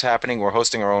 that's what's happening. We're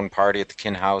hosting our own party at the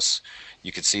Kin House.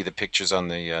 You can see the pictures on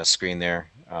the screen there,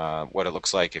 what it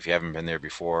looks like if you haven't been there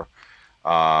before.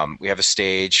 We have a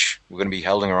stage. We're going to be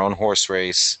holding our own horse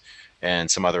race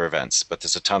and some other events, but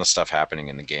there's a ton of stuff happening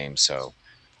in the game. So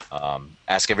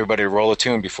ask everybody to roll a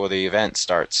tune before the event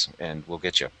starts, and we'll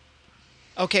get you.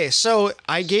 Okay, so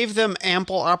I gave them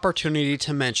ample opportunity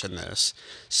to mention this.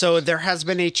 So there has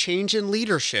been a change in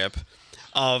leadership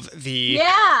of the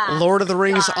Lord of the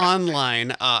Rings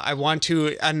Online. I want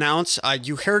to announce,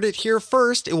 you heard it here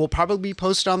first. It will probably be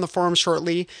posted on the forum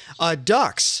shortly.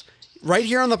 Dux, right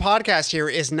here on the podcast here,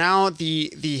 is now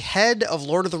the head of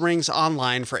Lord of the Rings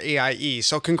Online for AIE.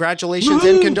 So congratulations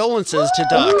and condolences to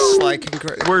Dux.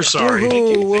 We're sorry.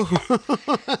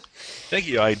 Thank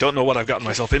you. I don't know what I've gotten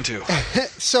myself into.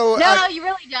 So No, you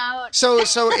really don't. So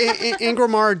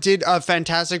Ingramar did a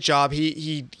fantastic job.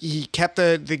 He kept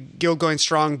the guild going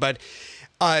strong, but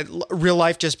real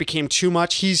life just became too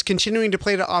much. He's continuing to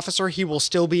play the officer. He will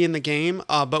still be in the game,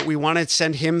 but we want to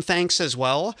send him thanks as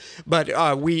well.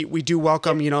 But we do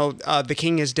welcome, the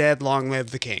king is dead, long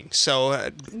live the king.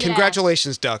 So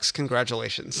congratulations, Dux.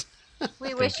 Congratulations.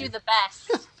 We wish you the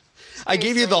best. I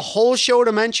gave you the whole show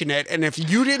to mention it, and if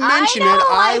you didn't mention it,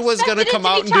 I was going to come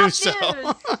out and do so.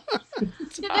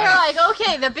 They're like,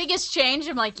 okay, the biggest change.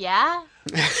 I'm like, yeah.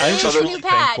 I'm just New really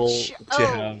patch. thankful to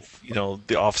have,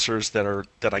 the officers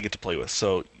that I get to play with.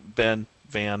 So Ben,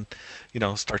 Van,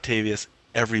 Startavius,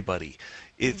 everybody.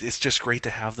 It's just great to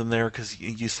have them there because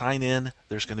you sign in,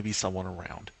 there's going to be someone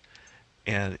around,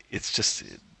 and it's just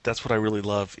that's what I really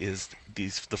love is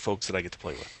the folks that I get to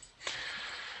play with.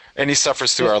 And he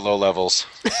suffers through our low levels.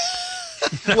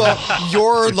 Well,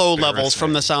 your low levels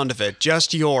from the sound of it,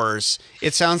 just yours.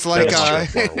 It sounds like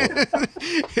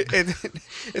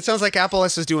it sounds like Apple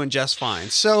S is doing just fine.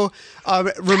 So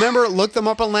remember, look them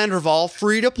up on Landerval,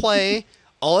 free to play.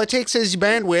 All it takes is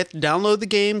bandwidth. Download the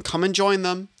game, come and join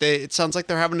them. It sounds like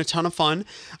they're having a ton of fun.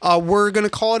 We're going to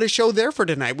call it a show there for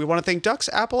tonight. We want to thank Dux,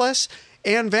 Apple S,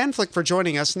 and Van Flick for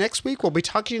joining us. Next week, we'll be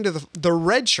talking to the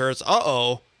Red Shirts.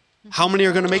 How many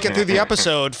are going to make it through the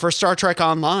episode for Star Trek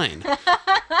Online?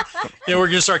 Yeah, we're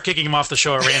going to start kicking him off the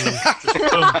show at random.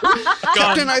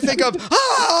 Captain, I think of,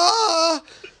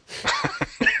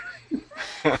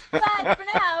 But for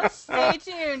now, stay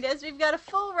tuned as we've got a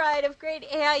full ride of great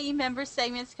AIE member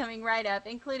segments coming right up,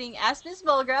 including Ask Miss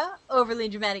Volgra, Overly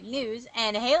Dramatic News,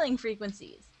 and Hailing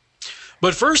Frequencies.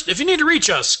 But first, if you need to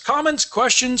reach us, comments,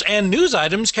 questions, and news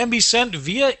items can be sent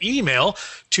via email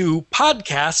to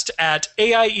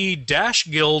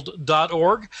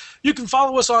podcast@aie-guild.org. You can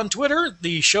follow us on Twitter.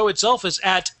 The show itself is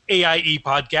at AIE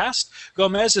Podcast.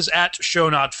 Gomez is at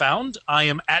Show Not Found. I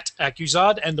am at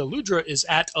Accusad, and Aludra is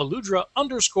at Aludra_AIE.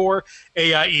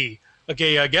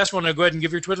 Okay, guys, want to go ahead and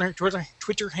give your Twitter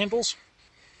handles?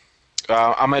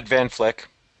 I'm at Van Flick.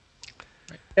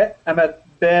 I'm at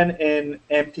Ben in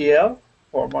MTL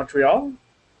for Montreal.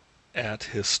 At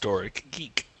Historic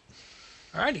Geek.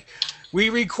 Alrighty. We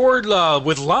record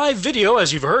with live video,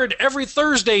 as you've heard, every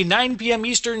Thursday, 9 p.m.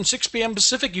 Eastern, 6 p.m.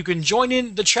 Pacific. You can join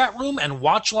in the chat room and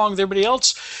watch along with everybody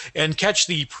else and catch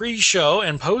the pre-show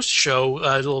and post-show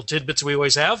little tidbits we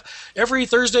always have. Every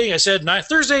Thursday,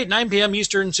 Thursday, 9 p.m.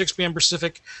 Eastern, 6 p.m.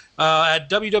 Pacific at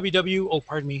www. Oh,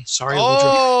 pardon me. Sorry,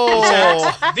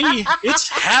 It's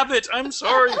Habit. I'm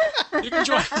sorry. You can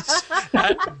join us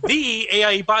at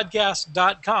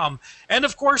theaiepodcast.com. And,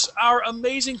 of course, our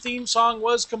amazing theme song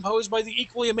was composed by the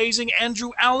equally amazing Andrew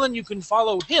Allen. You can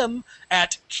follow him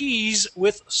at Keys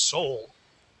with Soul.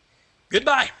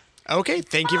 Goodbye. Okay,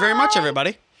 thank you very much,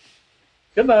 everybody.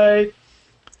 Good night.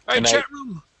 All right, chat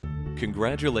room.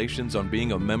 Congratulations on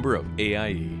being a member of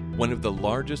AIE, one of the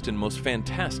largest and most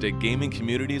fantastic gaming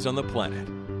communities on the planet.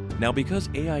 Now, because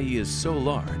AIE is so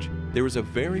large, there is a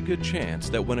very good chance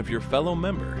that one of your fellow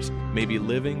members may be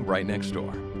living right next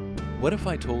door. What if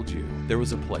I told you there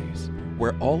was a place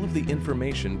where all of the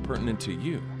information pertinent to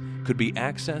you could be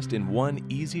accessed in one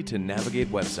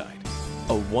easy-to-navigate website?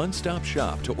 A one-stop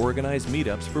shop to organize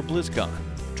meetups for BlizzCon,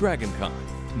 DragonCon,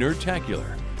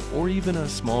 Nerdtacular, or even a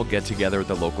small get-together at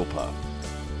the local pub.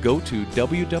 Go to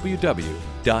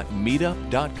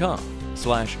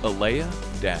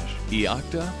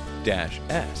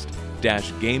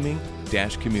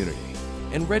www.meetup.com/alea-iacta-est-gaming-community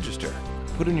and register.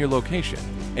 Put in your location,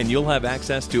 and you'll have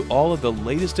access to all of the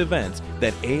latest events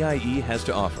that AIE has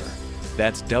to offer.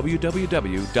 That's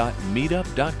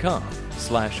www.meetup.com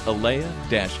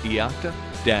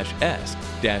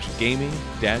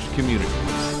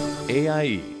alea-iacta-s-gaming-communities.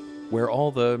 AIE, where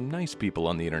all the nice people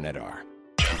on the internet are.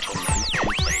 Gentlemen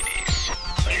and ladies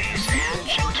and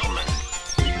gentlemen,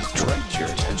 direct your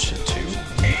attention to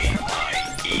AIE.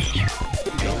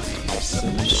 Building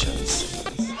Solutions.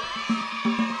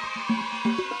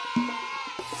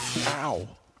 Ow.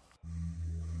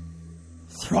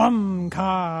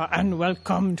 Thrumka, and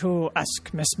welcome to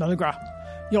Ask Miss Milgra,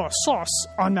 your source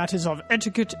on matters of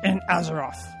etiquette in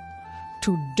Azeroth.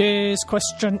 Today's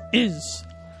question is,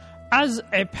 as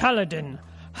a paladin,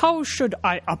 how should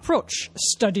I approach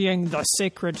studying the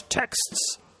sacred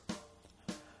texts?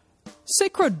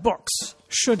 Sacred books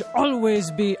should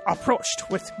always be approached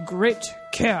with great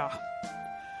care.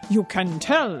 You can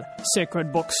tell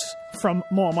sacred books from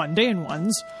more mundane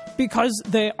ones because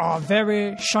they are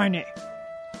very shiny.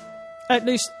 At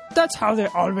least, that's how they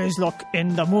always look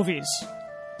in the movies.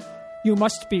 You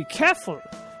must be careful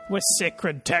with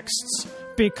sacred texts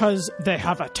because they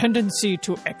have a tendency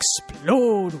to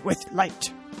explode with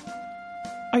light.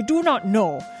 I do not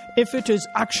know if it is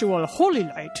actual holy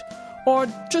light or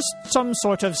just some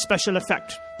sort of special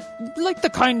effect, like the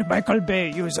kind Michael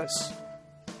Bay uses.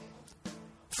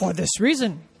 For this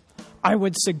reason, I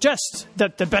would suggest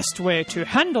that the best way to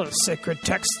handle sacred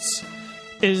texts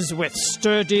is with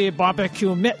sturdy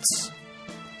barbecue mitts.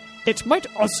 It might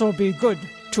also be good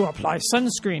to apply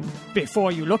sunscreen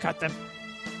before you look at them.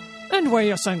 And wear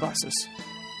your sunglasses.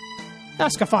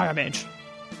 Ask a fire mage.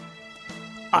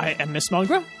 I am Miss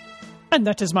Mulgra, and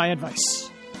that is my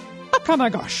advice.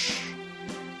 Akamagosh.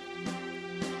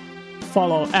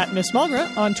 Follow at Miss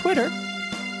Mulgra on Twitter,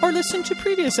 or listen to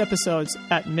previous episodes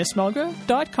at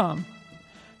missmulgra.com.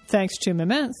 Thanks to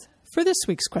Mamenth for this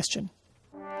week's question.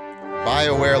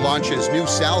 BioWare launches new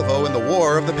salvo in the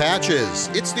War of the Patches.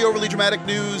 It's the Overly Dramatic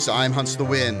News. I'm Hunts the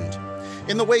Wind.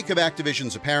 In the wake of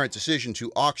Activision's apparent decision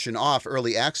to auction off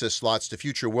early access slots to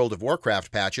future World of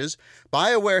Warcraft patches,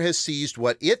 BioWare has seized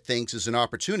what it thinks is an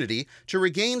opportunity to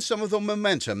regain some of the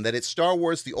momentum that its Star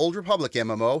Wars The Old Republic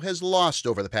MMO has lost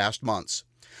over the past months.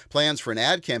 Plans for an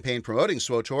ad campaign promoting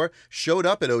SWTOR showed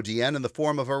up at ODN in the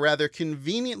form of a rather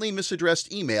conveniently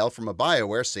misaddressed email from a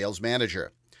BioWare sales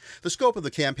manager. The scope of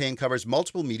the campaign covers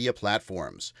multiple media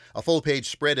platforms. A full-page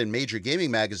spread in major gaming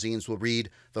magazines will read,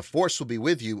 "The Force will be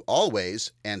with you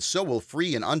always, and so will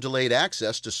free and undelayed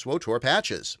access to SWTOR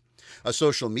patches." A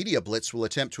social media blitz will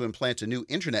attempt to implant a new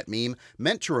internet meme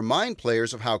meant to remind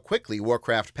players of how quickly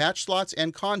Warcraft patch slots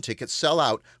and con tickets sell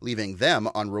out, leaving them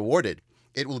unrewarded.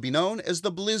 It will be known as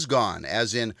the BlizzGon,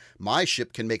 as in, my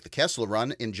ship can make the Kessel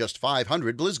run in just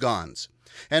 500 BlizzGons.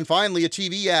 And finally, a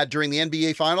TV ad during the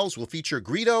NBA Finals will feature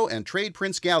Greedo and Trade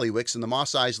Prince Gallywix in the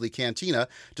Mos Eisley Cantina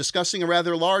discussing a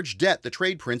rather large debt the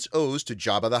Trade Prince owes to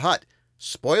Jabba the Hutt.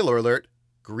 Spoiler alert,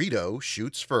 Greedo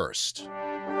shoots first.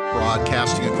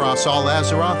 Broadcasting across all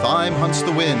Azeroth, I'm Hunts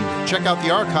the Wind. Check out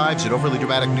the archives at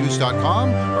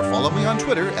overlydramaticnews.com or follow me on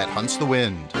Twitter at Hunts the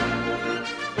Wind.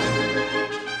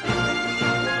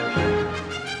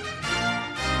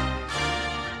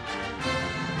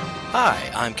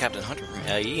 Hi, I'm Captain Hunter from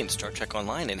AIE and Star Trek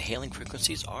Online, and hailing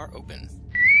frequencies are open.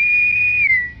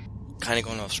 Kind of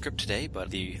going off script today, but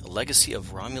the Legacy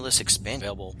of Romulus expansion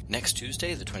available next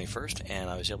Tuesday, the 21st, and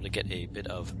I was able to get a bit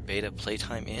of beta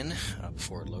playtime in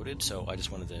before it loaded, so I just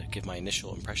wanted to give my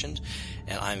initial impressions,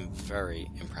 and I'm very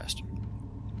impressed.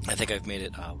 I think I've made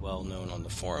it well known on the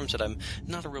forums that I'm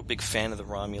not a real big fan of the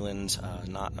Romulans,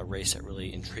 not a race that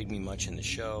really intrigued me much in the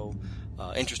show.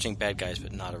 Interesting bad guys,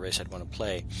 but not a race I'd want to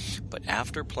play. But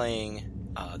after playing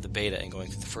the beta and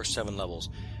going through the first 7 levels,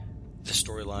 the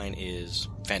storyline is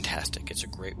fantastic. It's a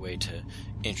great way to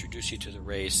introduce you to the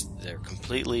race. They're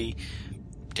completely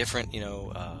different,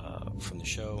 from the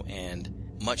show, and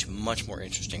much, much more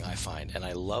interesting, I find. And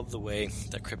I love the way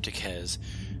that Cryptic has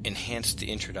enhanced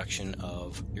the introduction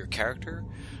of your character.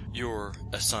 You're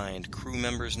assigned crew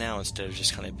members now instead of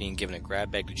just kind of being given a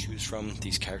grab bag to choose from.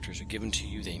 These characters are given to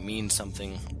you. They mean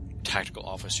something. Tactical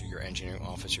officer, your engineering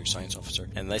officer, your science officer.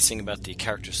 And the nice thing about the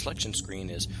character selection screen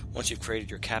is once you've created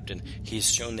your captain,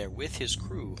 he's shown there with his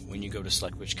crew when you go to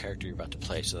select which character you're about to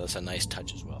play. So that's a nice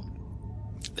touch as well.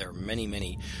 There are many,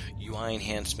 many UI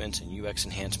enhancements and UX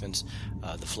enhancements.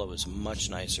 The flow is much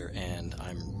nicer, and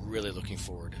I'm really looking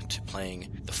forward to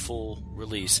playing the full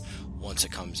release once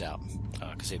it comes out,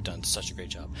 because they've done such a great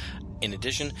job. In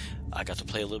addition, I got to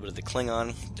play a little bit of the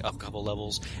Klingon, up a couple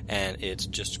levels, and it's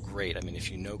just great. I mean,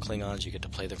 if you know Klingons, you get to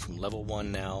play them from level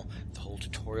 1 now. The whole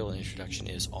tutorial and introduction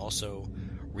is also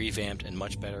revamped and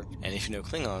much better. And if you know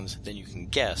Klingons, then you can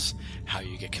guess how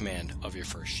you get command of your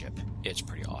first ship. It's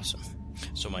pretty awesome.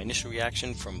 So my initial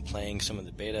reaction from playing some of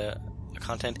the beta a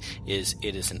content is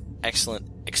it is an excellent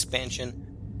expansion.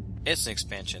 It's an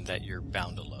expansion that you're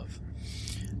bound to love.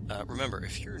 Remember,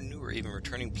 if you're a new or even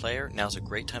returning player, now's a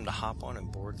great time to hop on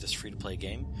and board this free-to-play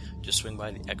game. Just swing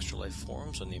by the Extra Life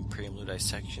forums on the Imperium Ludite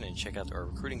section and check out our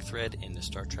recruiting thread in the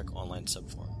Star Trek Online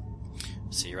subforum.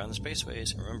 See you around the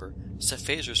spaceways, and remember, set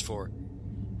phasers for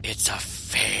 "It's a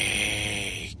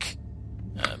fake."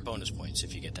 Bonus points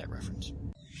if you get that reference.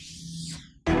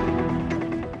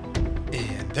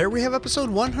 And there we have episode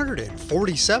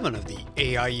 147 of the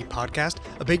AIE podcast.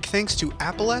 A big thanks to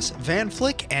Apples, Van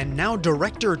Flick, and now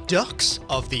Director Dux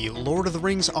of the Lord of the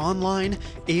Rings Online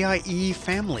AIE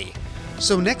family.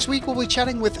 So next week we'll be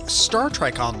chatting with Star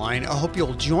Trek Online. I hope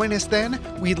you'll join us then.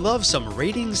 We'd love some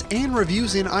ratings and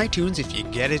reviews in iTunes if you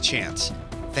get a chance.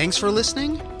 Thanks for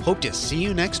listening. Hope to see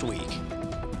you next week.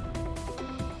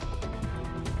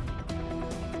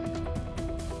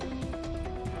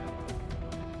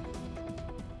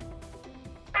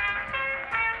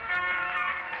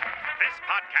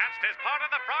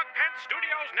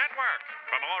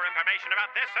 For more information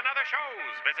about this and other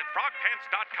shows, visit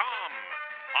frogpants.com.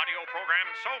 Audio program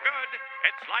so good,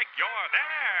 it's like you're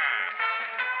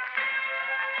there.